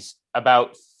cheese,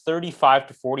 about 35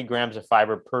 to 40 grams of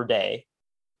fiber per day.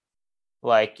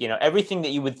 Like, everything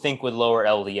that you would think would lower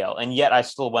LDL. And yet I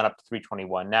still went up to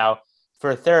 321. Now,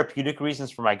 for therapeutic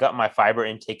reasons, for my gut, my fiber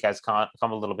intake has come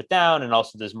a little bit down, and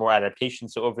also there's more adaptation.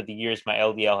 So over the years, my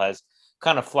LDL has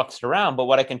kind of fluxed around. But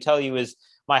what I can tell you is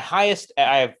I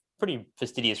have pretty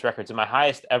fastidious records, and my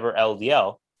highest ever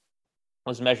LDL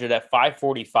was measured at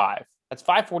 545. That's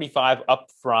 545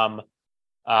 up from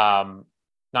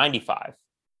 95.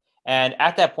 And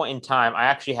at that point in time, I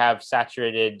actually have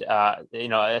saturated,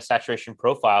 a saturation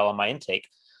profile on my intake.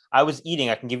 I was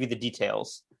eating, I can give you the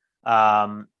details,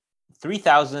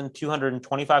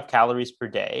 3,225 calories per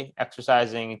day,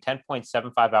 exercising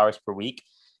 10.75 hours per week.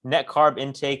 Net carb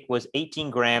intake was 18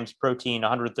 grams protein,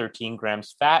 113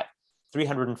 grams fat,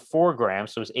 304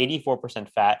 grams, so it was 84%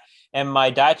 fat. And my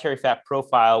dietary fat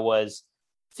profile was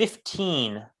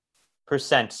 15%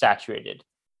 saturated,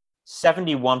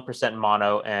 71%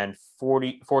 mono, and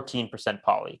 14%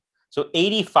 poly. So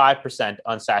 85%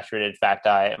 unsaturated fat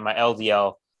diet. And my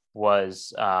LDL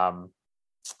was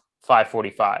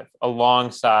 545,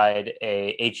 alongside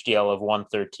a HDL of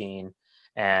 113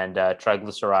 and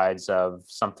triglycerides of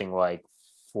something like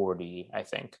 40, I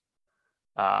think.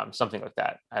 Something like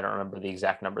that. I don't remember the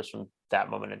exact numbers that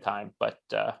moment in time. But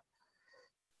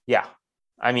yeah,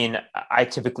 I mean, I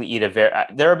typically eat there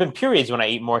have been periods when I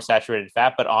eat more saturated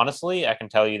fat, but honestly, I can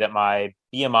tell you that my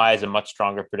BMI is a much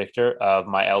stronger predictor of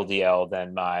my LDL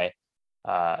than my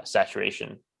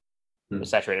saturated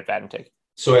fat intake.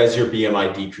 So as your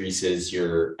BMI decreases,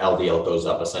 your LDL goes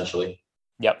up essentially.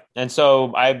 Yep. And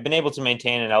so I've been able to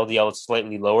maintain an LDL that's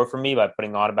slightly lower for me by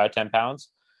putting on about 10 pounds,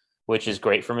 which is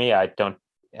great for me. I don't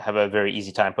have a very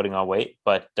easy time putting on weight,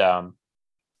 but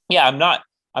yeah, I'm not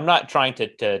trying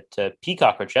to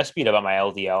peacock or chest beat about my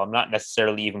LDL. I'm not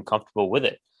necessarily even comfortable with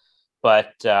it,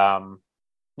 but you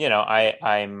know,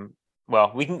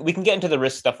 we can get into the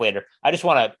risk stuff later. I just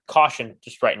want to caution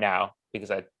just right now,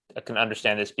 because I can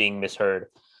understand this being misheard.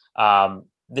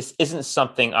 This isn't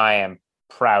something I am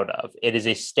proud of. It is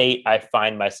a state I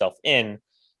find myself in,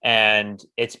 and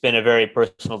it's been a very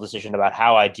personal decision about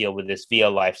how I deal with this via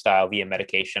lifestyle, via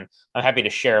medication. I'm happy to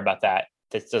share about that.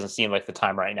 This doesn't seem like the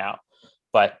time right now,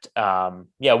 but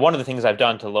yeah, one of the things I've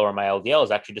done to lower my LDL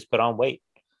is actually just put on weight,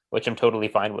 which I'm totally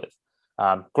fine with.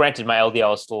 Granted, my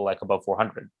LDL is still like above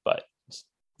 400, but it's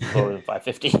lower than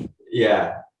 550.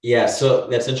 Yeah. So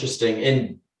that's interesting.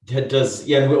 And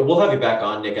we'll have you back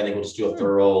on, Nick. I think we'll just do a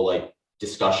thorough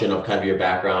discussion of kind of your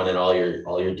background and all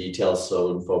your details,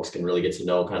 so folks can really get to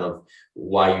know kind of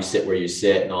why you sit where you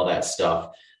sit and all that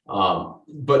stuff.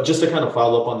 But just to kind of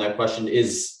follow up on that question,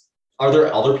 are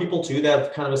there other people too that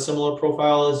have kind of a similar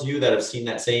profile as you that have seen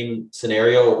that same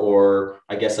scenario? Or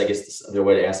I guess the other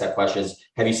way to ask that question is,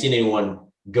 have you seen anyone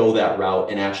go that route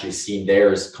and actually seen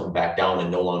theirs come back down and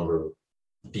no longer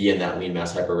be in that lean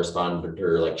mass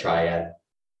hyperresponder triad?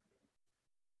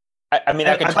 I mean,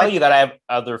 I can tell you that I have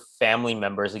other family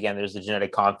members. Again, there's a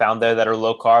genetic compound there that are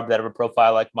low carb, that have a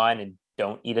profile like mine and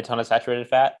don't eat a ton of saturated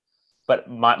fat. But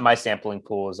my sampling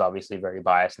pool is obviously very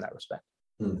biased in that respect.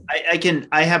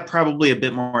 I have probably a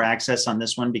bit more access on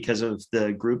this one because of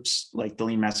the groups, like the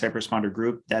lean mass hyperresponder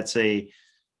group. That's a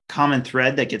common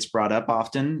thread that gets brought up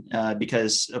often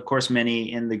because, of course,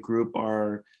 many in the group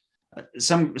are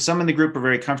some in the group are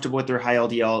very comfortable with their high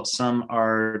LDL. Some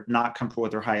are not comfortable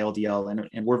with their high LDL,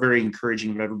 and we're very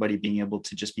encouraging of everybody being able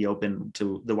to just be open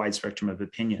to the wide spectrum of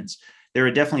opinions. There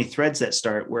are definitely threads that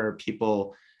start where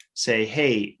people say,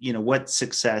 "Hey, what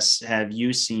success have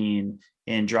you seen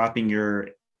in dropping your,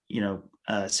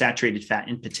 saturated fat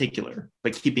in particular,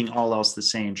 but keeping all else the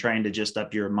same, trying to just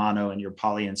up your mono and your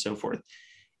poly and so forth."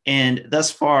 And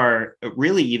thus far,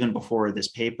 really, even before this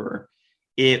paper,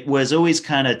 it was always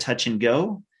kind of touch and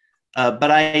go. But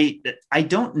I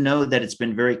don't know that it's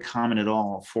been very common at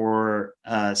all for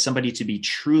somebody to be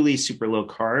truly super low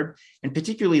carb and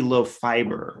particularly low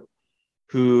fiber,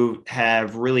 who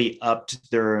have really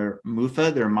upped their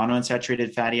MUFA, their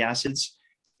monounsaturated fatty acids,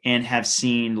 and have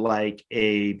seen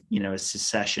a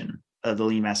secession of the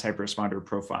lean mass hyperresponder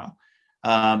profile.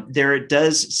 There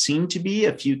does seem to be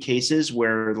a few cases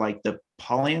where the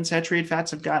polyunsaturated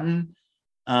fats have gotten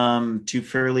to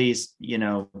fairly,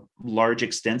 large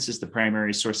extents as the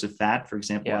primary source of fat. For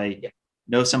example, I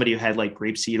know somebody who had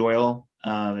grapeseed oil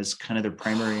as kind of their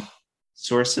primary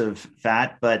source of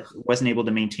fat, but wasn't able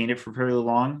to maintain it for very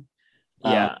long.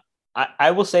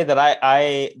 I will say that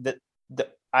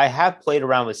I have played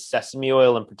around with sesame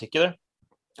oil in particular.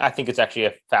 I think it's actually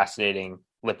a fascinating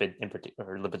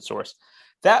lipid source.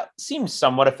 That seems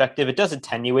somewhat effective. It does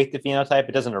attenuate the phenotype.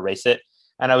 It doesn't erase it.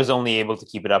 And I was only able to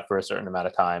keep it up for a certain amount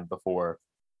of time before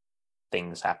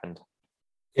things happened.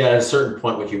 Yeah, at a certain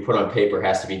point, what you put on paper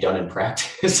has to be done in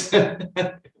practice. Having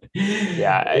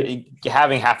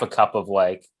half a cup of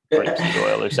grapeseed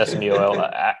oil or sesame oil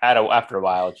after a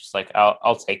while, just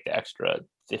I'll take the extra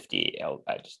 50.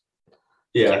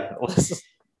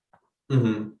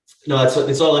 Mm-hmm. No,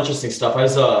 it's all interesting stuff.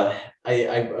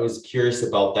 I was curious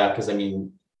about that because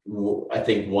I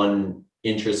think one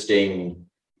interesting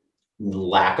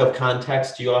lack of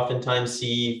context you oftentimes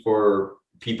see for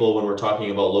people when we're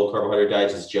talking about low carbohydrate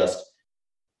diets is just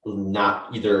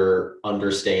not either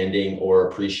understanding or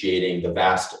appreciating the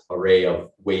vast array of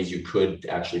ways you could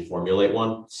actually formulate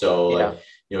one. So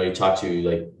you talk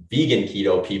to vegan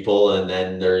keto people, and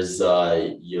then there's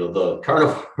the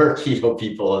carnivore keto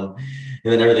people, and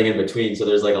then everything in between. So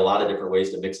there's a lot of different ways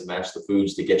to mix and match the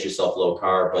foods to get yourself low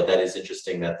carb. But that is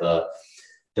interesting that the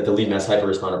lean mass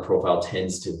hyperresponder profile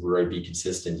tends to really be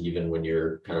consistent even when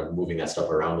you're kind of moving that stuff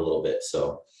around a little bit.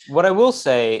 So what I will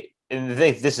say, and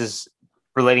this is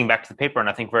relating back to the paper, and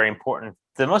I think very important,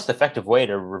 the most effective way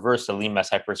to reverse a lean mass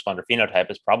hyperresponder phenotype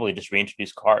is probably just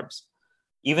reintroduce carbs,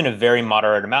 even a very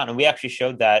moderate amount. And we actually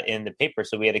showed that in the paper.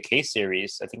 So we had a case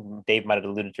series, I think Dave might have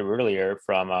alluded to earlier,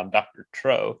 from Dr.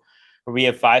 Tro, where we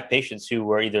have 5 patients who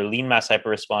were either lean mass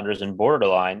hyperresponders and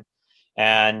borderline,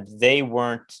 and they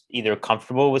weren't either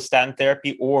comfortable with statin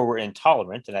therapy or were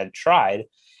intolerant and had tried.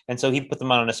 And so he put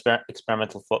them on an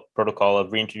experimental protocol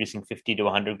of reintroducing 50 to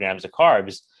 100 grams of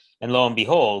carbs. And lo and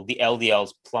behold, the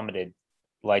LDLs plummeted.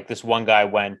 Like this one guy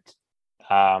went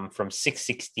from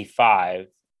 665,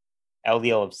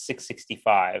 LDL of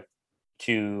 665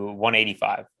 to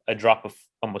 185, a drop of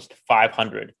almost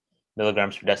 500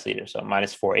 milligrams per deciliter, so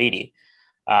minus 480,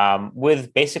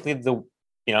 with basically the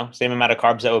same amount of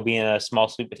carbs that would be in a small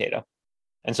sweet potato.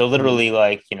 And so literally,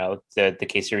 the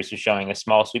case series was showing a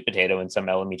small sweet potato in some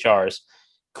LMHRs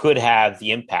could have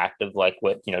the impact of like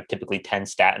what, typically 10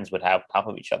 statins would have on top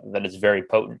of each other. That is very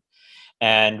potent.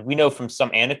 And we know from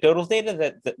some anecdotal data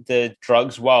that the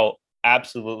drugs, while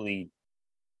absolutely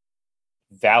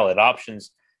valid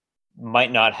options,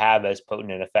 might not have as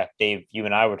potent an effect. Dave, you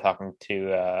and I were talking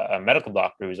to a medical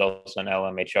doctor who's also an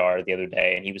LMHR the other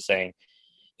day, and he was saying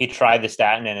he tried the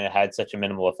statin and it had such a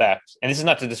minimal effect. And this is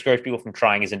not to discourage people from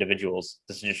trying as individuals.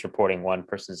 This is just reporting one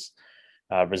person's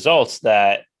results,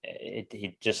 that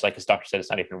he just, like his doctor said,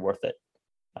 it's not even worth it.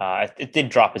 It did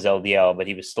drop his LDL, but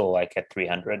he was still like at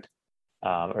 300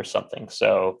 or something.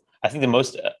 So I think the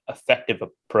most effective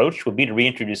approach would be to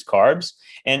reintroduce carbs.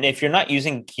 And if you're not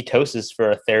using ketosis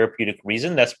for a therapeutic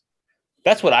reason,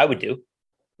 that's what I would do.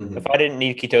 Mm-hmm. If I didn't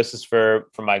need ketosis for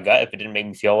my gut, if it didn't make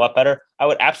me feel a lot better, I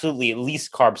would absolutely at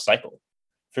least carb cycle.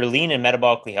 If you're lean and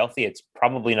metabolically healthy, it's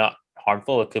probably not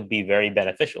harmful. It could be very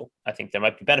beneficial. I think there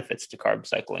might be benefits to carb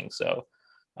cycling. So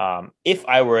if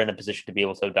I were in a position to be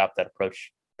able to adopt that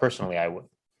approach, personally, I would.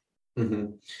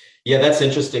 Mm-hmm. Yeah, that's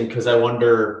interesting, because I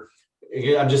wonder,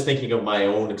 I'm just thinking of my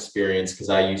own experience, because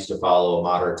I used to follow a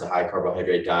moderate to high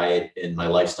carbohydrate diet and my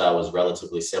lifestyle was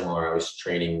relatively similar. I was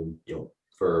training,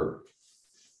 for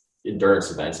endurance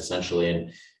events essentially.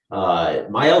 And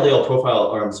my LDL profile,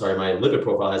 or I'm sorry, my lipid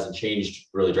profile hasn't changed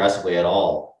really drastically at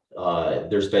all.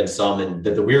 There's been some, and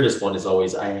the weirdest one is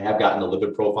always, I have gotten a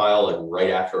lipid profile like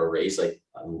right after a race, like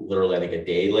literally, I think a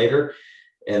day later.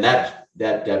 And that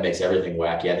makes everything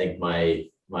wacky. I think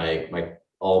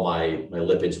all my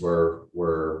lipids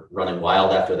were running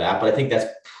wild after that, but I think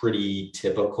that's pretty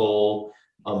typical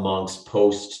amongst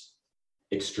post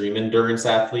extreme endurance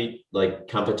athlete, like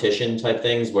competition type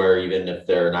things, where even if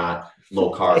they're not low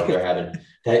carb, they're having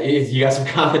that. You got some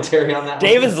commentary on that?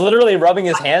 Dave is literally rubbing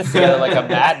his hands together like a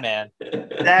madman.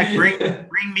 Zach,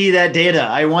 bring me that data.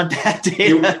 I want that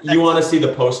data. You want to see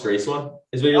the post race one?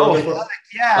 Is what you're looking for?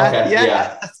 Yeah. Okay,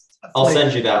 yeah. I'll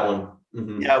send you that one.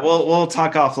 Mm-hmm. Yeah, we'll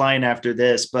talk offline after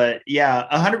this, but yeah,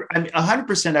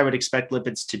 100%. I would expect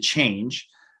lipids to change,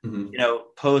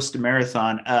 post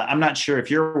marathon. I'm not sure if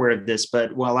you're aware of this,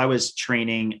 but while I was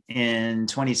training in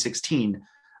 2016,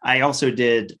 I also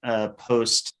did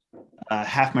post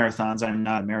half marathons. I'm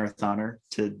not a marathoner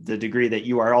to the degree that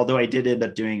you are, although I did end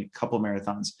up doing a couple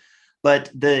marathons.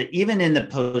 But even in the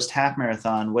post half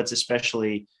marathon, what's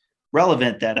especially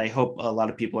relevant that I hope a lot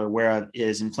of people are aware of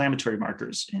is inflammatory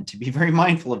markers, and to be very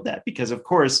mindful of that, because of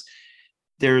course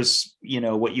there's,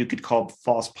 what you could call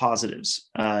false positives.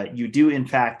 You do in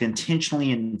fact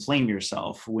intentionally inflame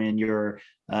yourself when you're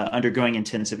undergoing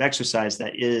intensive exercise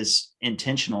that is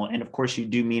intentional. And of course you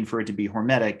do mean for it to be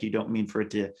hormetic. You don't mean for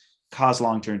it to cause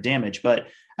long-term damage. But I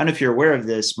don't know if you're aware of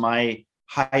this, my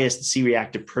highest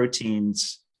C-reactive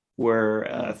proteins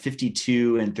were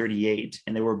 52 and 38,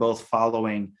 and they were both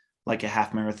following like a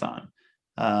half marathon,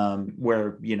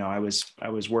 where, I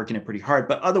was working it pretty hard,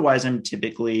 but otherwise I'm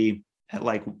typically at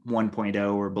like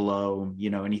 1.0 or below,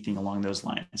 anything along those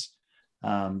lines.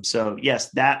 So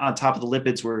yes, that on top of the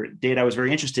lipids were data I was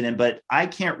very interested in, but I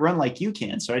can't run like you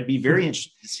can. So I'd be very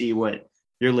interested to see what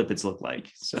your lipids look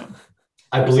like. So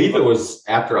I believe it was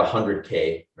after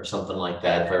 100K or something like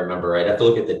that, if I remember right. I have to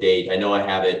look at the date. I know I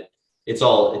have it. It's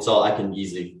all, I can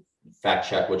easily fact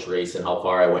check which race and how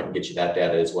far I went and get you that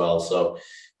data as well. So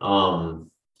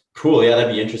cool. Yeah,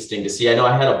 that'd be interesting to see. I know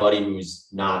I had a buddy who's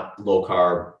not low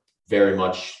carb, very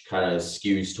much kind of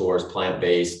skews towards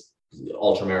plant-based,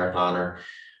 ultra marathoner.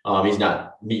 He's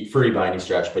not meat free by any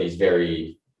stretch, but he's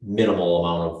very minimal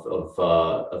amount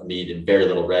of meat and very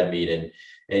little red meat.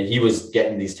 And he was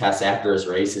getting these tests after his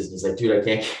races. And he's like, dude, I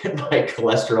can't get my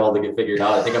cholesterol to get figured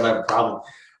out. I think I might have a problem.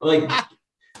 I'm like,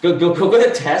 Go get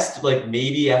a test, like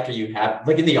maybe after you have,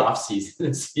 like in the off season,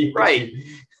 and see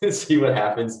what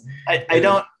happens.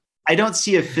 I don't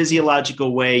see a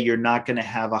physiological way you're not going to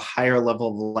have a higher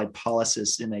level of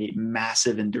lipolysis in a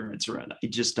massive endurance run. I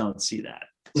just don't see that.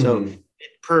 So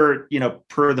per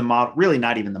the model, really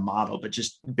not even the model, but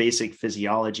just basic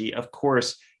physiology. Of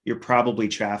course, you're probably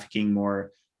trafficking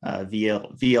more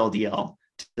VLDL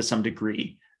to some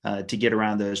degree to get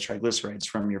around those triglycerides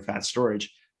from your fat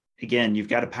storage. again, you've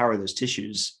got to power those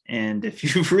tissues. And if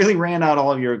you've really ran out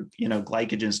all of your,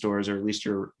 glycogen stores, or at least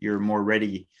your more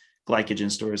ready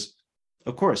glycogen stores,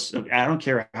 of course, I don't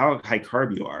care how high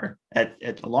carb you are, at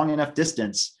a long enough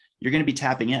distance, you're going to be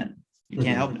tapping in. You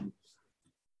can't help it.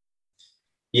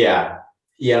 Yeah.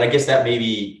 Yeah. And I guess that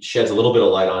maybe sheds a little bit of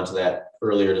light onto that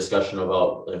earlier discussion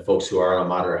about folks who are on a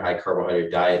moderate high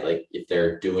carbohydrate diet, like if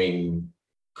they're doing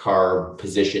carb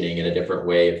positioning in a different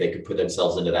way, if they could put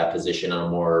themselves into that position on a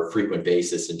more frequent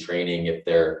basis in training, if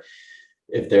they're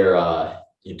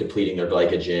depleting their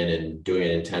glycogen and doing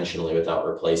it intentionally without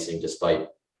replacing, despite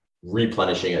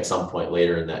replenishing at some point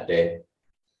later in that day.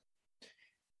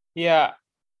 Yeah.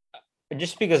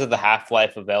 Just because of the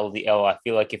half-life of LDL, I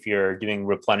feel like if you're doing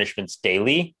replenishments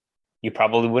daily, you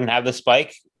probably wouldn't have the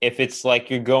spike. If it's like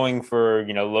you're going for,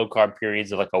 low carb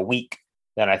periods of like a week,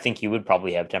 then I think you would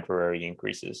probably have temporary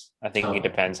increases. I think it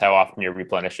depends how often you're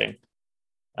replenishing.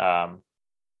 But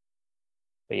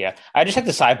yeah, I just have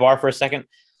to sidebar for a second.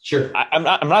 Sure. I'm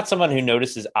not someone who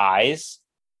notices eyes,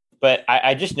 but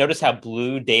I just noticed how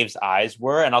blue Dave's eyes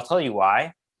were, and I'll tell you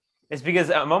why. It's because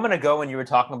a moment ago when you were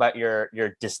talking about your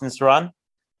distance run,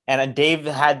 and Dave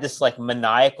had this like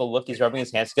maniacal look. He's rubbing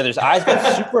his hands together. His eyes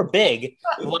got super big.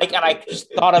 And I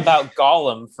just thought about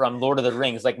Gollum from Lord of the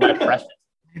Rings, like my precious.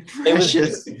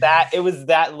 It was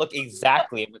that look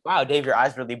exactly. Like, wow, Dave, your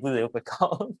eyes really blue. They look like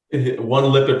Gollum. One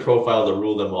lipid profile to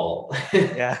rule them all.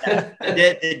 Yeah.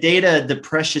 The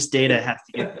precious data has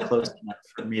to get close enough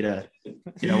for me to,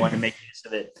 want to make use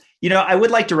of it. I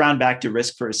would like to round back to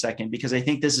risk for a second, because I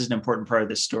think this is an important part of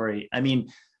this story. I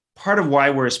mean, part of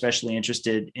why we're especially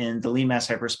interested in the lean mass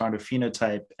hyperresponder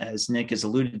phenotype, as Nick has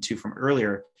alluded to from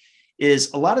earlier,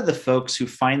 is a lot of the folks who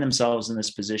find themselves in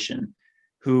this position,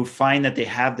 who find that they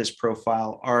have this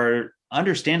profile, are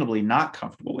understandably not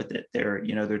comfortable with it. They're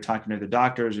talking to their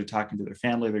doctors, they're talking to their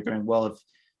family. They're going, well, if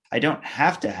I don't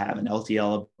have to have an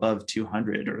LDL above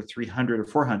 200 or 300 or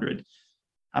 400,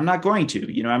 I'm not going to,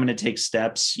 I'm going to take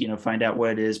steps, find out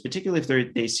what it is, particularly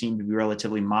if they seem to be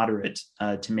relatively moderate,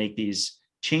 to make these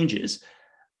changes.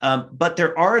 But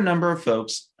there are a number of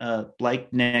folks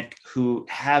like Nick who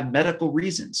have medical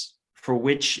reasons for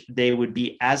which they would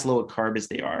be as low a carb as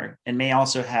they are, and may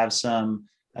also have some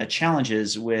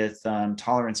challenges with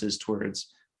tolerances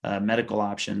towards medical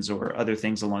options or other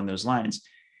things along those lines.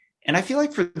 And I feel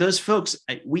like for those folks,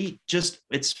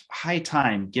 it's high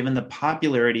time, given the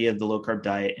popularity of the low carb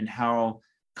diet and how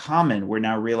common we're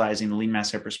now realizing the lean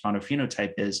mass hyperresponder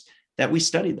phenotype is, that we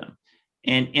study them.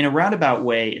 And in a roundabout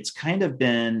way, it's kind of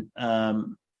been,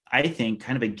 I think,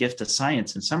 kind of a gift of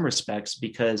science in some respects,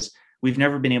 because we've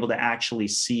never been able to actually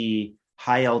see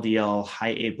high LDL,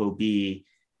 high ApoB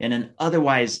in an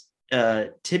otherwise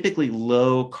typically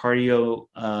low cardio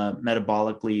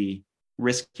metabolically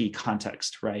risky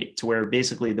context, right? To where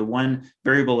basically the one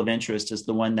variable of interest is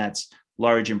the one that's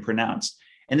large and pronounced.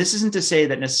 And this isn't to say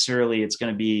that necessarily it's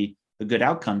going to be a good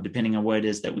outcome depending on what it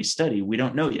is that we study. We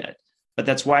don't know yet. But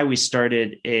that's why we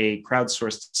started a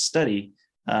crowdsourced study,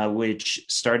 which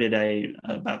started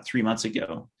about 3 months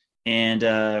ago, and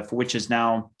for which is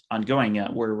now ongoing.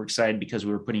 We're excited because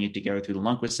we were putting it together through the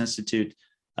Lundquist Institute.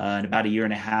 In about a year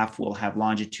and a half, we'll have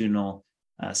longitudinal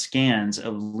scans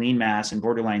of lean mass and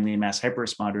borderline lean mass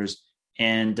hyperresponders,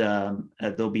 and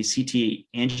there'll be CT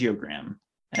angiogram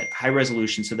at high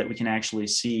resolution so that we can actually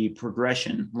see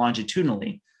progression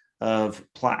longitudinally of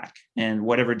plaque and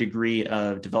whatever degree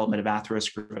of development of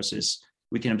atherosclerosis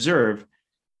we can observe.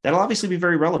 That'll obviously be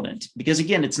very relevant, because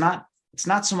again, it's not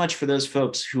so much for those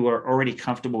folks who are already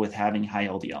comfortable with having high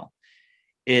LDL.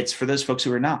 It's for those folks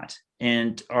who are not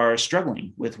and are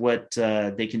struggling with what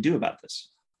they can do about this.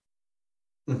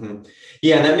 Mm-hmm.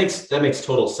 Yeah, and that makes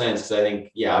total sense, because I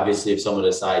think, obviously, if someone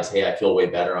decides, hey, I feel way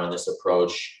better on this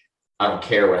approach, I don't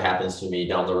care what happens to me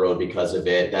down the road because of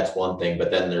it, that's one thing. But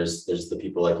then there's the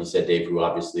people, like you said, Dave, who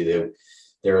obviously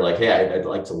they're like, hey, I'd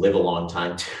like to live a long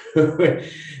time too,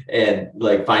 and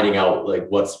like finding out like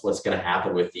what's going to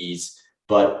happen with these.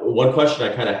 But one question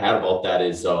I kind of had about that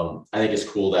is, I think it's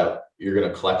cool that you're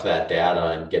going to collect that data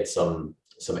and get some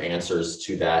answers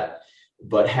to that.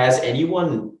 But has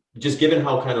anyone, just given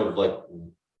how kind of like,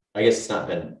 I guess it's not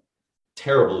been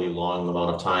terribly long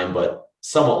amount of time, but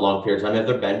somewhat long periods of time, have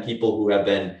there been people who have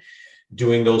been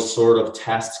doing those sort of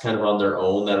tests kind of on their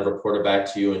own that have reported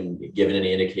back to you and given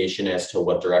any indication as to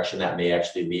what direction that may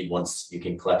actually lead once you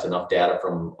can collect enough data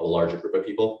from a larger group of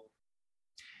people?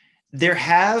 There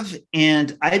have,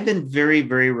 and I've been very,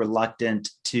 very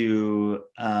reluctant to,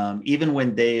 even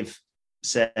when they've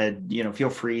said,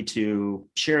 feel free to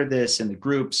share this in the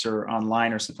groups or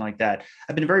online or something like that,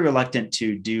 I've been very reluctant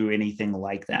to do anything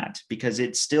like that, because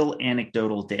it's still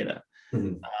anecdotal data.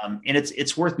 And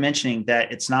it's worth mentioning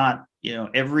that it's not,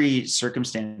 every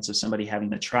circumstance of somebody having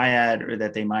the triad, or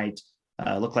that they might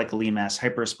look like a lean mass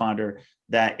hyperresponder,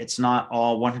 that it's not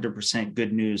all 100%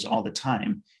 good news all the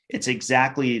time. It's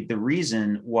exactly the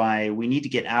reason why we need to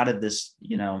get out of this,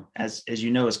 as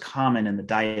is common in the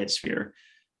diet sphere.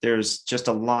 There's just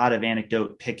a lot of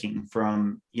anecdote picking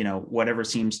from, whatever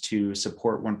seems to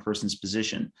support one person's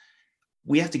position.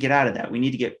 We have to get out of that. We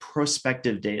need to get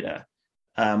prospective data,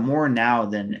 more now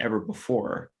than ever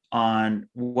before, on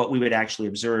what we would actually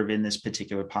observe in this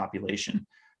particular population.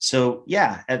 So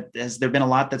yeah, has there been a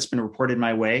lot that's been reported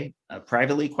my way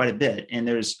privately? Quite a bit. And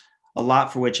there's a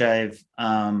lot for which I've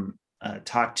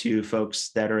talked to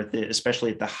folks that are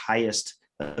especially at the highest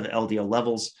of LDL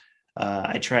levels.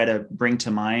 I try to bring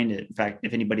to mind, in fact,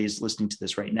 if anybody is listening to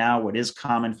this right now, what is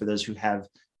common for those who have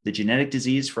the genetic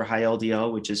disease for high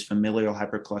LDL, which is familial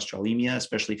hypercholesterolemia,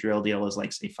 especially if your LDL is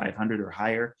like, say, 500 or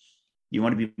higher. You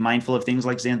want to be mindful of things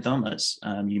like xanthomas.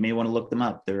 You may want to look them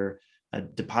up. They're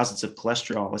deposits of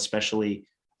cholesterol, especially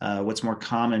what's more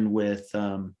common with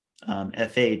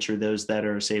FH, or those that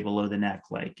are, say, below the neck,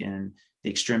 like in the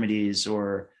extremities,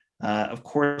 or of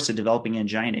course, a developing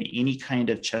angina. Any kind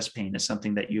of chest pain is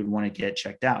something that you'd want to get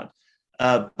checked out.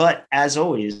 But as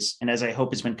always, and as I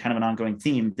hope has been kind of an ongoing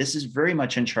theme, this is very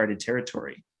much uncharted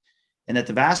territory, and that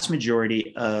the vast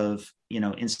majority of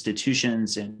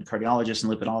institutions and cardiologists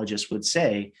and lipidologists would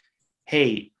say,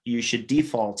 hey, you should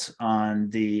default on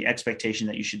the expectation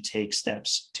that you should take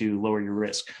steps to lower your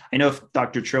risk. I know if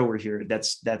Dr. Tro were here,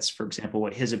 that's for example,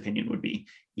 what his opinion would be.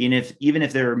 Even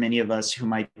if there are many of us who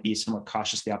might be somewhat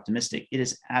cautiously optimistic, it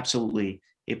is absolutely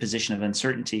a position of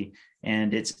uncertainty.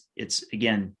 And it's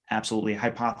again, absolutely a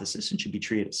hypothesis and should be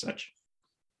treated as such.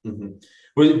 Mm-hmm.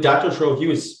 Well, Dr. Tro, he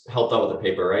was helped out with the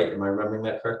paper, right? Am I remembering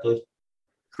that correctly?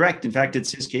 Correct. In fact,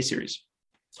 it's his case series.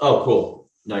 Oh, cool.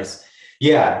 Nice.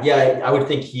 Yeah. I would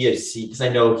think he has seen, because I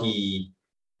know he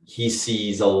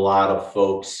sees a lot of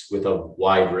folks with a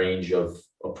wide range of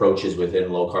approaches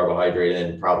within low carbohydrate,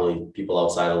 and probably people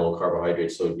outside of low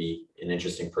carbohydrate. So it'd be an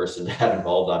interesting person to have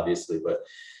involved, obviously. But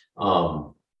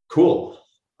cool.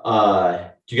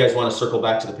 Do you guys want to circle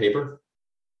back to the paper?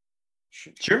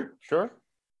 Sure.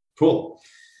 Cool.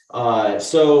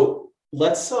 So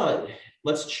let's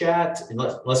chat,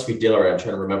 unless we did already. I'm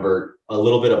trying to remember a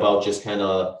little bit about just kind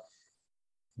of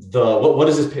what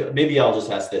is this? Maybe I'll just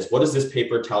ask this. What does this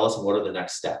paper tell us, and what are the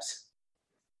next steps?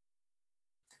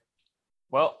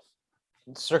 Well,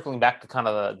 circling back to kind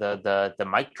of the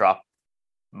mic drop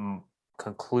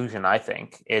conclusion, I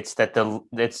think it's that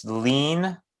it's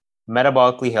lean,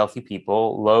 metabolically healthy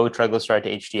people, low triglyceride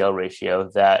to HDL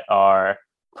ratio, that are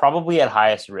probably at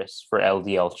highest risk for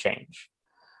LDL change,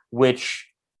 which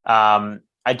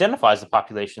identifies the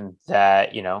population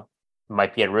that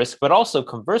might be at risk, but also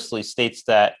conversely states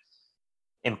that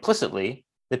implicitly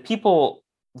the people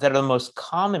that are the most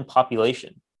common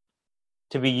population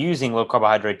to be using low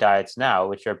carbohydrate diets now,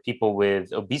 which are people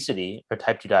with obesity or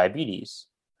type 2 diabetes,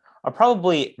 are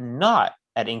probably not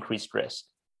at increased risk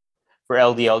for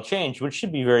LDL change, which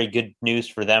should be very good news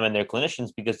for them and their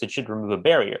clinicians, because it should remove a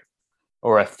barrier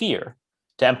or a fear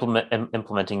to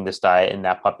implementing this diet in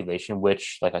that population,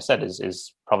 which, like I said,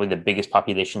 is probably the biggest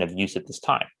population of use at this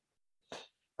time.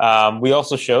 We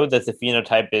also showed that the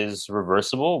phenotype is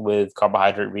reversible with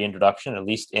carbohydrate reintroduction, at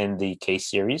least in the case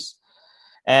series.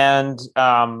 And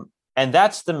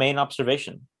that's the main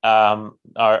observation.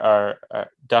 Our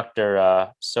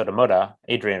Dr. Sotomoda,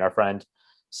 Adrian, our friend,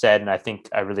 said, and I think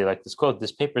I really like this quote,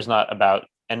 this paper is not about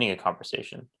ending a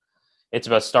conversation. It's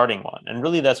about starting one. And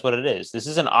really, that's what it is. This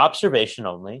is an observation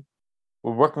only.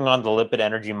 We're working on the lipid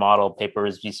energy model paper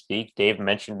as we speak. Dave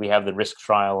mentioned we have the risk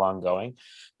trial ongoing.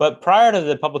 But prior to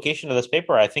the publication of this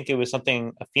paper, I think it was a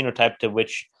phenotype to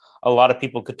which a lot of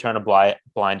people could turn a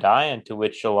blind eye, and to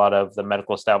which a lot of the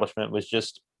medical establishment was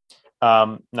just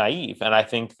naive. And I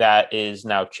think that is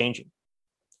now changing.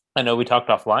 I know we talked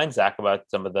offline, Zach, about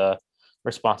some of the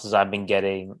responses I've been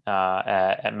getting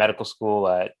at medical school,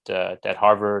 at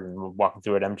Harvard, and walking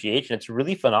through at MGH. And it's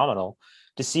really phenomenal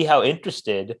to see how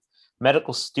interested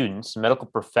medical students, medical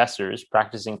professors,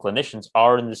 practicing clinicians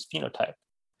are in this phenotype.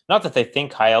 Not that they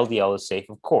think high LDL is safe,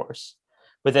 of course,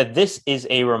 but that this is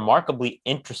a remarkably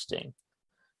interesting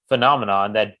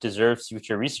phenomenon that deserves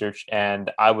future research. And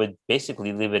I would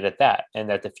basically leave it at that, and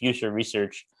that the future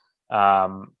research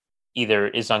either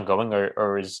is ongoing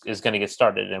or is going to get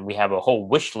started. And we have a whole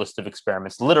wish list of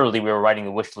experiments. Literally, we were writing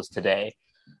a wish list today.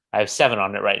 I have 7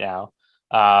 on it right now,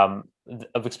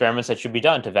 of experiments that should be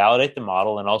done to validate the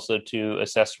model and also to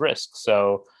assess risk.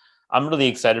 So I'm really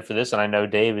excited for this, and I know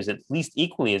Dave is at least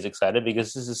equally as excited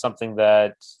because this is something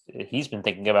that he's been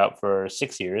thinking about for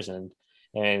 6 years, and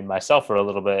myself for a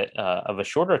little bit of a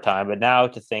shorter time. But now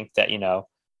to think that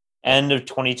end of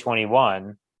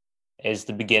 2021 is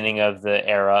the beginning of the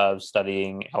era of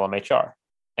studying LMHR,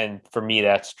 and for me,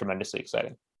 that's tremendously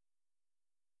exciting.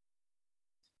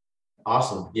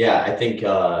 Awesome. Yeah, I think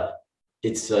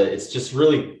it's just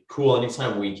really cool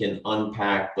anytime we can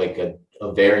unpack like a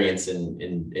variance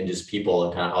in just people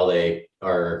and kind of how they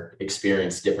are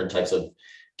experience different types of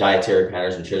dietary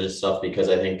patterns, nutrition stuff. Because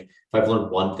I think if I've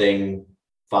learned one thing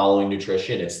following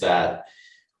nutrition, it's that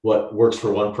what works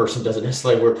for one person doesn't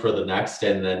necessarily work for the next.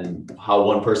 And then how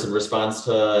one person responds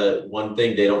to one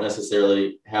thing, they don't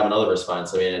necessarily have another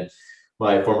response. I mean,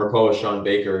 my former co-host, Sean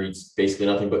Baker, eats basically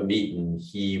nothing but meat, and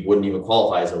he wouldn't even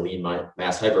qualify as a lean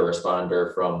mass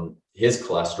hyperresponder. From his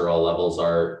cholesterol levels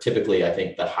are typically, I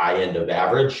think, the high end of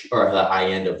average or the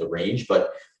high end of the range,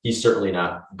 but he's certainly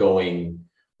not going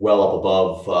well up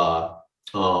above,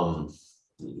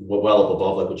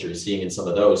 like what you're seeing in some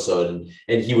of those. So,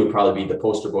 and he would probably be the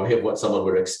poster boy of what someone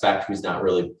would expect who's not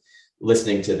really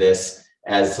listening to this,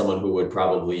 as someone who would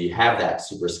probably have that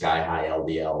super sky high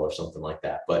LDL or something like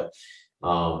that. But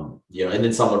and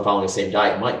then someone following the same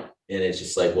diet might, and it's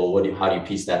just like, well, how do you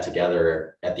piece that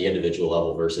together at the individual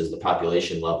level versus the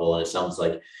population level? And it sounds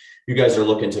like you guys are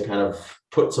looking to kind of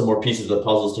put some more pieces of the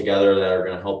puzzles together that are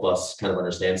going to help us kind of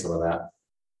understand some of that.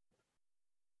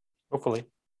 Hopefully.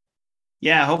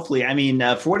 Yeah, hopefully. I mean,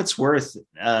 for what it's worth,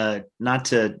 not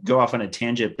to go off on a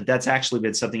tangent, but that's actually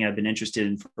been something I've been interested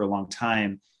in for a long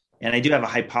time. And I do have a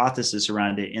hypothesis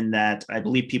around it, in that I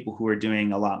believe people who are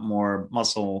doing a lot more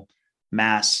muscle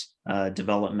mass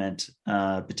development,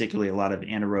 particularly a lot of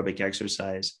anaerobic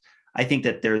exercise, I think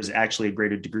that there's actually a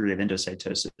greater degree of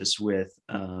endocytosis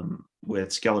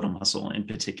with skeletal muscle in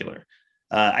particular.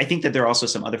 I think that there are also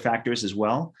some other factors as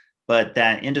well, but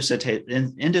that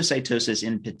endocytosis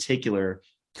in particular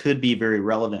could be very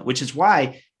relevant, which is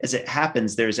why, as it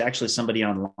happens, there's actually somebody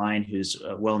online who's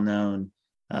well known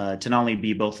to not only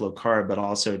be both low carb, but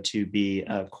also to be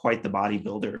quite the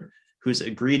bodybuilder, who's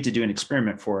agreed to do an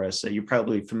experiment for us. You're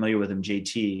probably familiar with him,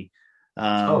 JT.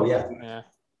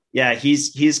 Yeah.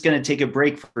 He's going to take a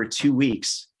break for 2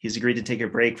 weeks. He's agreed to take a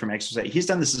break from exercise. He's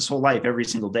done this his whole life, every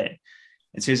single day.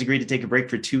 And so he's agreed to take a break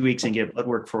for 2 weeks and get blood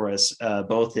work for us,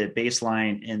 both at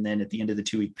baseline and then at the end of the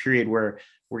 2 week period, where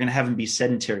we're going to have him be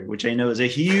sedentary, which I know is a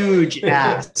huge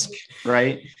ask,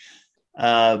 right?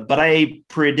 But I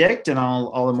predict, and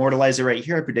I'll immortalize it right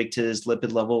here, I predict his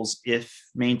lipid levels, if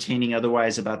maintaining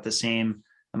otherwise about the same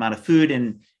amount of food.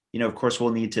 And, of course,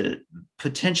 we'll need to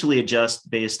potentially adjust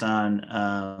based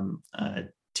on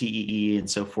TEE and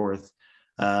so forth.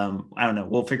 I don't know.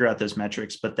 We'll figure out those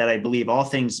metrics, but that I believe, all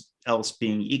things else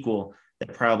being equal,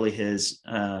 that probably his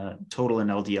total in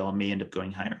LDL may end up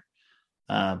going higher.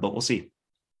 But we'll see.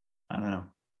 I don't know.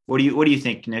 What do you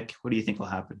think, Nick? What do you think will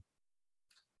happen?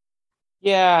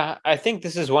 Yeah, I think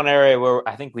this is one area where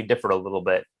I think we differ a little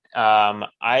bit.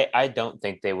 I don't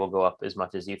think they will go up as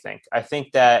much as you think. I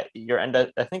think that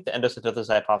I think the endocytosis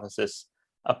hypothesis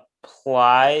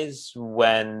applies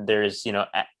when there's,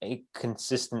 a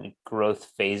consistent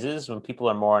growth phases, when people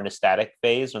are more in a static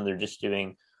phase, when they're just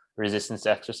doing resistance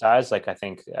exercise. Like, I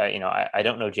think, I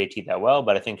don't know JT that well,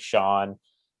 but I think Sean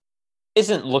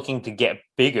isn't looking to get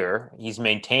bigger. He's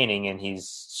maintaining and he's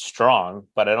strong,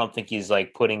 but I don't think he's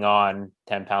like putting on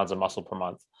 10 pounds of muscle per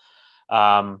month.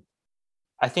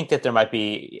 I think that there might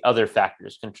be other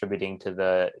factors contributing to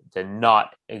the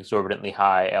not exorbitantly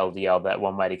high LDL that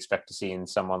one might expect to see in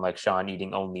someone like Sean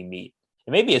eating only meat.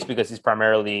 And maybe it's because he's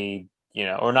primarily,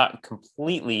 or not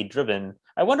completely driven.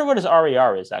 I wonder what his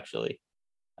RER is actually.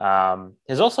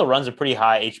 His also runs a pretty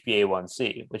high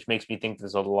HbA1c, which makes me think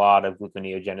there's a lot of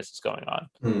gluconeogenesis going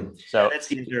on. So that's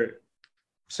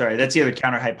the other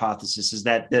counter hypothesis, is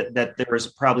that there's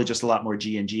probably just a lot more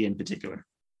G&G in particular.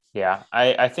 Yeah,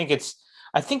 I think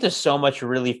there's so much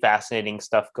really fascinating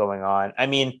stuff going on. I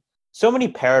mean, so many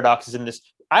paradoxes in this.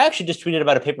 I actually just tweeted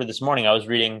about a paper this morning. I was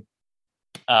reading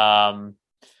about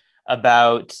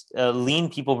lean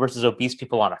people versus obese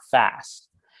people on a fast.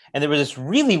 And there was this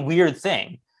really weird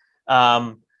thing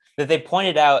that they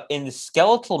pointed out in the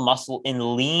skeletal muscle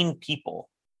in lean people,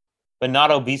 but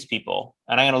not obese people.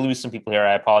 And I'm going to lose some people here.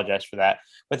 I apologize for that.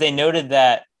 But they noted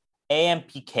that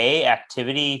AMPK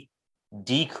activity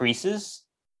decreases.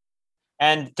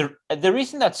 And the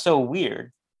reason that's so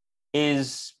weird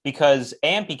is because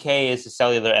AMPK is a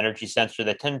cellular energy sensor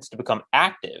that tends to become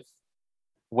active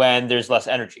when there's less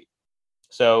energy.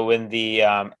 So when the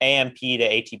AMP to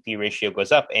ATP ratio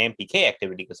goes up, AMPK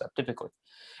activity goes up typically.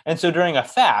 And so during a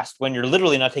fast, when you're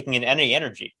literally not taking in any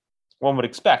energy, one would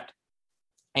expect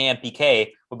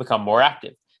AMPK will become more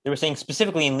active. They were saying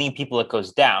specifically in lean people, it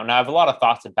goes down. Now, I have a lot of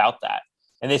thoughts about that,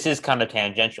 and this is kind of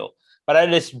tangential, but I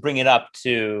just bring it up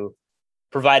to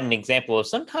provide an example of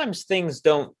sometimes things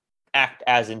don't act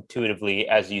as intuitively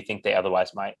as you think they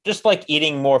otherwise might. Just like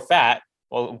eating more fat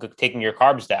while taking your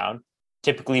carbs down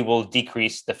typically will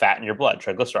decrease the fat in your blood,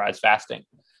 triglycerides, fasting.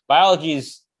 Biology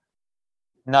is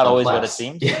not always what it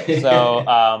seems. So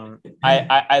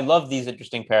I love these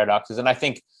interesting paradoxes. And I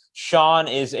think Sean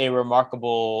is a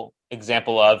remarkable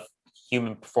example of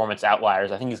human performance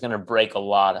outliers. I think he's going to break a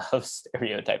lot of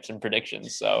stereotypes and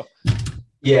predictions. So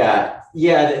yeah,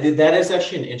 that is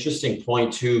actually an interesting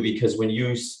point too, because when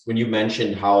you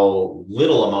mentioned how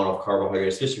little amount of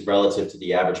carbohydrates, especially relative to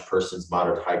the average person's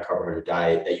moderate to high carbohydrate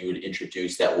diet, that you would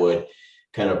introduce that would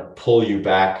kind of pull you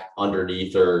back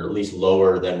underneath or at least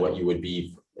lower than what you would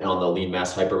be on the lean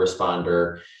mass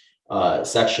hyperresponder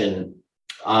section.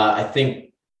 I think,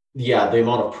 the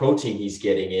amount of protein he's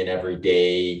getting in every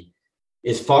day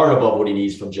is far and above what he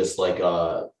needs from just like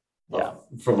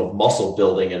from a muscle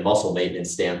building and muscle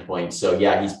maintenance standpoint. So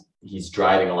he's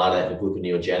driving a lot of that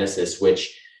gluconeogenesis,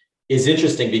 which is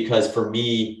interesting because for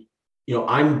me,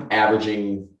 I'm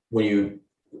averaging, when you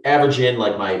average in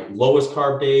like my lowest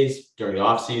carb days during the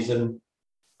off season,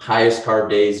 highest carb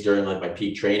days during like my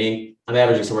peak training, I'm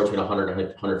averaging somewhere between 100 and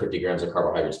 150 grams of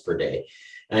carbohydrates per day.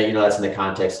 And, that's in the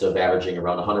context of averaging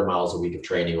around 100 miles a week of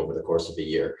training over the course of a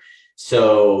year.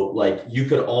 So like you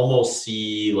could almost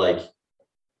see like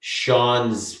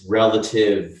Sean's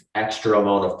relative extra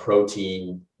amount of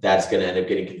protein that's going to end up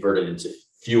getting converted into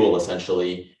fuel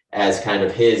essentially as kind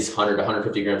of his 100 to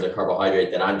 150 grams of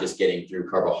carbohydrate that I'm just getting through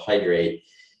carbohydrate.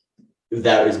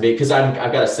 That is me, because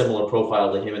I've got a similar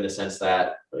profile to him in the sense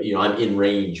that, I'm in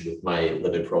range with my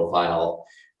lipid profile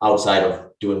outside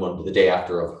of doing one the day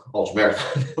after of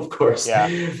ultramarathon, of course,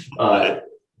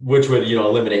 which would,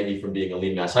 eliminate me from being a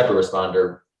lean mass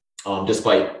hyperresponder,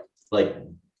 despite like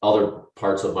other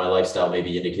parts of my lifestyle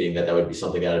maybe indicating that would be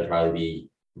something that I'd probably be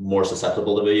more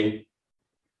susceptible to being.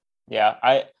 Yeah,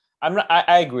 I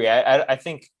agree. I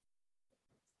think,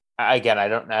 again, I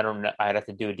don't know. I'd have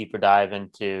to do a deeper dive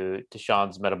into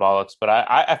Sean's metabolics, but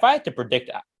if I had to predict,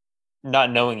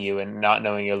 not knowing you and not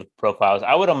knowing your profiles,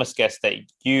 I would almost guess that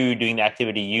you doing the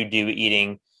activity you do,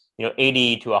 eating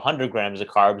 80 to 100 grams of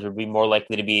carbs, would be more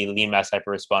likely to be lean mass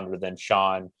hyperresponder than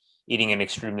Sean eating an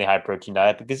extremely high protein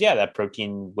diet, because that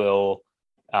protein will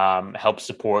help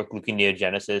support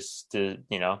gluconeogenesis to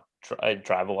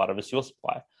drive a lot of his fuel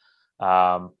supply.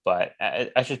 But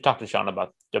I should talk to Sean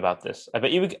about this. I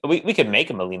bet we could make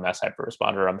him a lean mass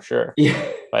hyperresponder, I'm sure,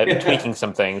 by tweaking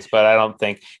some things. But I don't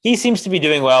think he seems to be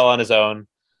doing well on his own.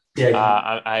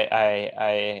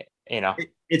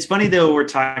 It's funny though we're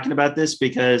talking about this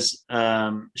because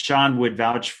Sean would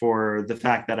vouch for the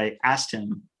fact that I asked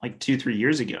him like 2-3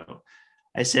 years ago.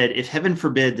 I said, if heaven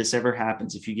forbid this ever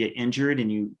happens, if you get injured and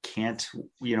you can't,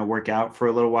 work out for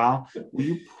a little while, will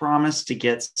you promise to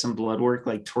get some blood work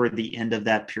like toward the end of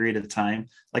that period of time?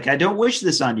 Like, I don't wish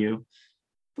this on you,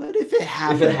 but if it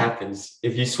happens,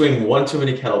 if you swing one too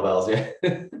many kettlebells,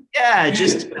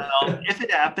 just if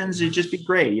it happens, it'd just be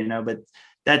great,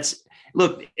 But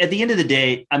look, at the end of the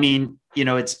day, I mean,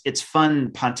 it's fun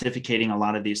pontificating a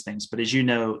lot of these things, but as you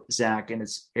know, Zach, and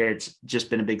it's just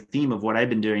been a big theme of what I've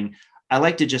been doing. I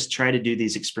like to just try to do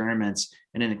these experiments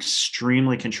in an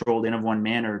extremely controlled N of one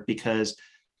manner, because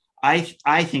I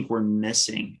think we're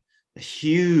missing a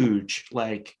huge,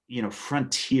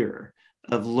 frontier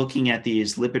of looking at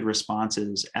these lipid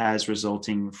responses as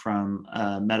resulting from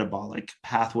metabolic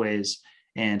pathways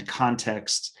and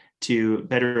context to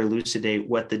better elucidate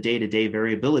what the day-to-day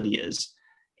variability is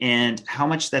and how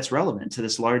much that's relevant to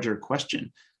this larger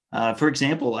question. For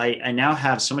example, I now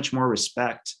have so much more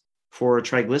respect for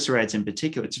triglycerides in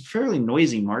particular. It's a fairly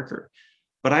noisy marker,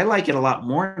 but I like it a lot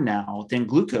more now than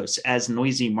glucose as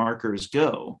noisy markers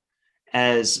go,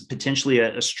 as potentially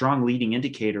a strong leading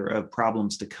indicator of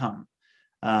problems to come.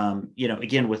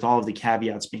 Again, with all of the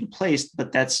caveats being placed,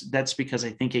 but that's because I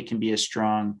think it can be a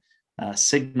strong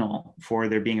signal for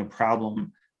there being a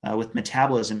problem with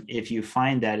metabolism if you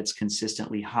find that it's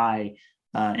consistently high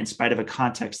in spite of a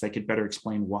context that could better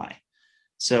explain why.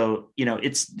 So,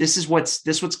 this is what's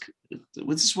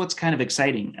kind of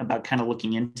exciting about kind of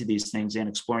looking into these things and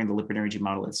exploring the lipid energy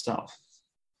model itself.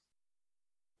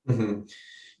 Mm-hmm.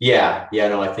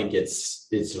 I think it's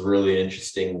a really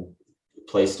interesting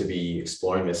place to be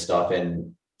exploring this stuff.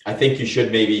 And I think you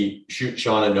should maybe shoot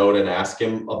Sean a note and ask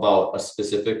him about a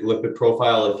specific lipid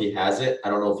profile if he has it. I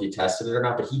don't know if he tested it or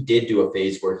not, but he did do a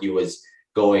phase where he was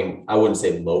going, I wouldn't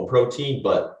say low protein,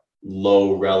 but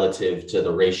low relative to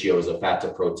the ratios of fat to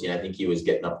protein. I think he was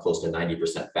getting up close to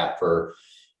 90% fat for,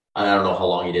 I don't know how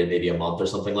long he did, maybe a month or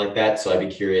something like that. So I'd be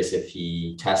curious if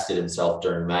he tested himself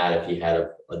during that, if he had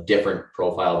a different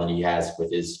profile than he has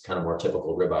with his kind of more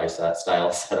typical ribeye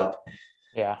style setup.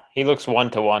 Yeah, he looks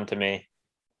 1-to-1 to me.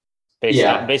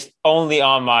 Based only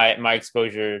on my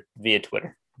exposure via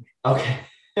Twitter. Okay.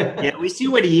 Yeah, we see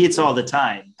what he eats all the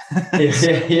time.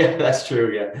 yeah, that's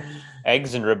true. Yeah.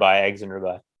 Eggs and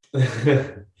ribeye.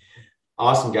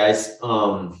 Awesome, guys.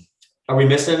 Are we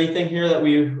missing anything here that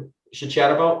we should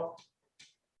chat about?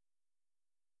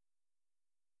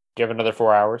 Do you have another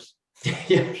 4 hours?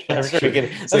 Yeah,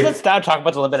 let's now talk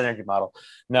about the lipid energy model.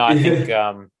 No, I think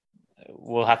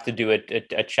we'll have to do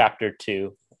a chapter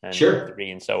 2 and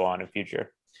 3 and so on in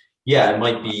future. Yeah, it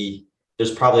might be.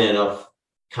 There's probably enough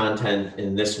content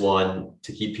in this one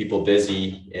to keep people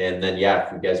busy, and then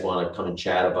if you guys want to come and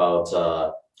chat about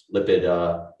lipid,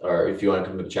 or if you want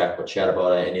to come and chat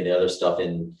about any of the other stuff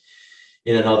in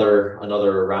another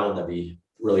round, that'd be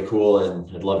really cool,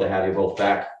 and I'd love to have you both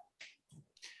back.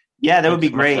 Yeah, that would be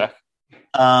great.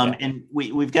 And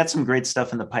we've got some great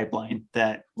stuff in the pipeline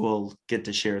that we'll get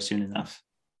to share soon enough.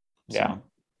 Yeah. So.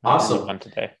 Awesome. Fun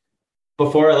today.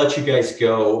 Before I let you guys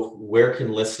go, where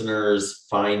can listeners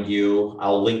find you?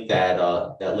 I'll link that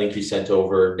link you sent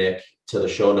over, Nick, to the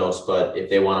show notes. But if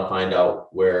they want to find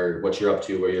out what you're up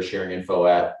to, where you're sharing info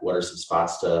at, what are some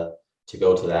spots to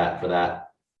go to for that?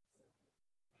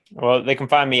 Well, they can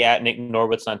find me at Nick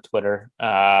Norwitz on Twitter.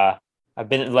 I've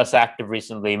been less active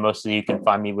recently. Mostly you can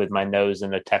find me with my nose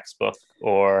in a textbook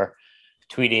or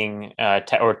tweeting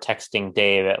or texting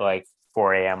Dave at like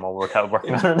 4 a.m. while we're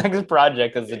working on our next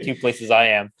project. That's the two places I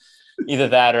am. Either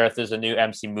that, or if there's a new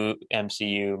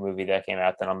MCU movie that came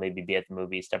out, then I'll maybe be at the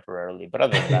movies temporarily. But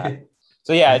other than that,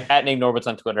 so yeah, at Nick Norwitz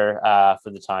on Twitter for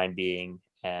the time being,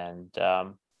 and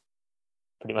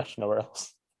pretty much nowhere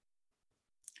else.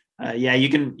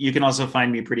 You can also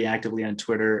find me pretty actively on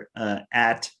Twitter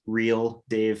at Real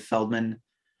Dave Feldman.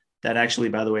 That actually,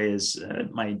 by the way, is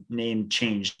my name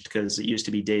changed because it used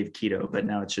to be Dave Keto, but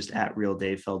now it's just at Real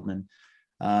Dave Feldman.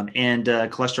 And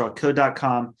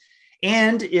cholesterolcode.com.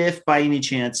 And if by any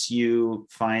chance you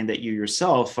find that you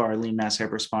yourself are a lean mass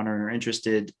hyperresponder and are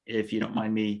interested, if you don't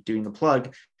mind me doing the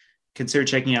plug, consider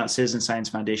checking out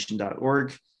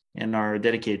citizensciencefoundation.org. And our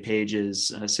dedicated page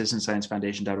is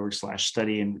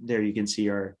citizensciencefoundation.org/study. And there you can see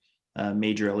our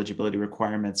major eligibility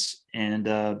requirements. And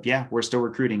we're still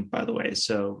recruiting, by the way.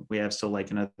 So we have still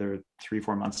like another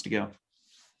 3-4 months to go.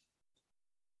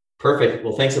 Perfect.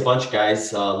 Well, thanks a bunch,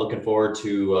 guys. Looking forward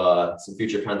to some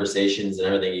future conversations and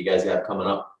everything you guys have coming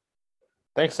up.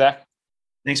 Thanks, Zach.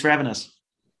 Thanks for having us.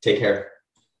 Take care.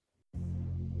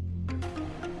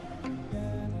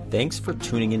 Thanks for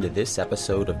tuning into this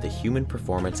episode of the Human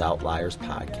Performance Outliers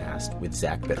podcast with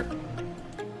Zach Bitter.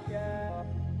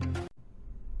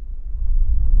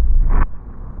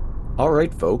 All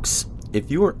right, folks. If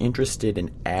you are interested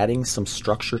in adding some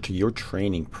structure to your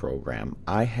training program,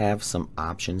 I have some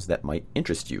options that might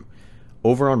interest you.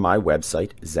 Over on my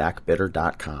website,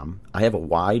 zachbitter.com, I have a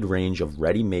wide range of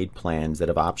ready-made plans that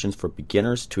have options for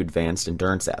beginners to advanced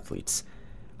endurance athletes.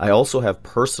 I also have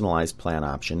personalized plan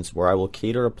options where I will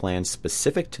cater a plan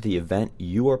specific to the event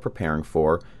you are preparing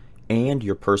for and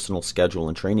your personal schedule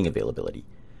and training availability.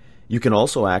 You can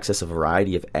also access a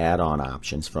variety of add-on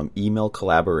options from email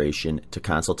collaboration to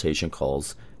consultation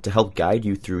calls to help guide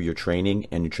you through your training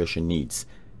and nutrition needs.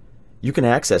 You can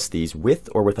access these with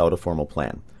or without a formal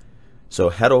plan. So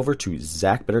head over to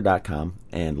zachbitter.com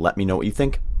and let me know what you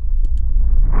think.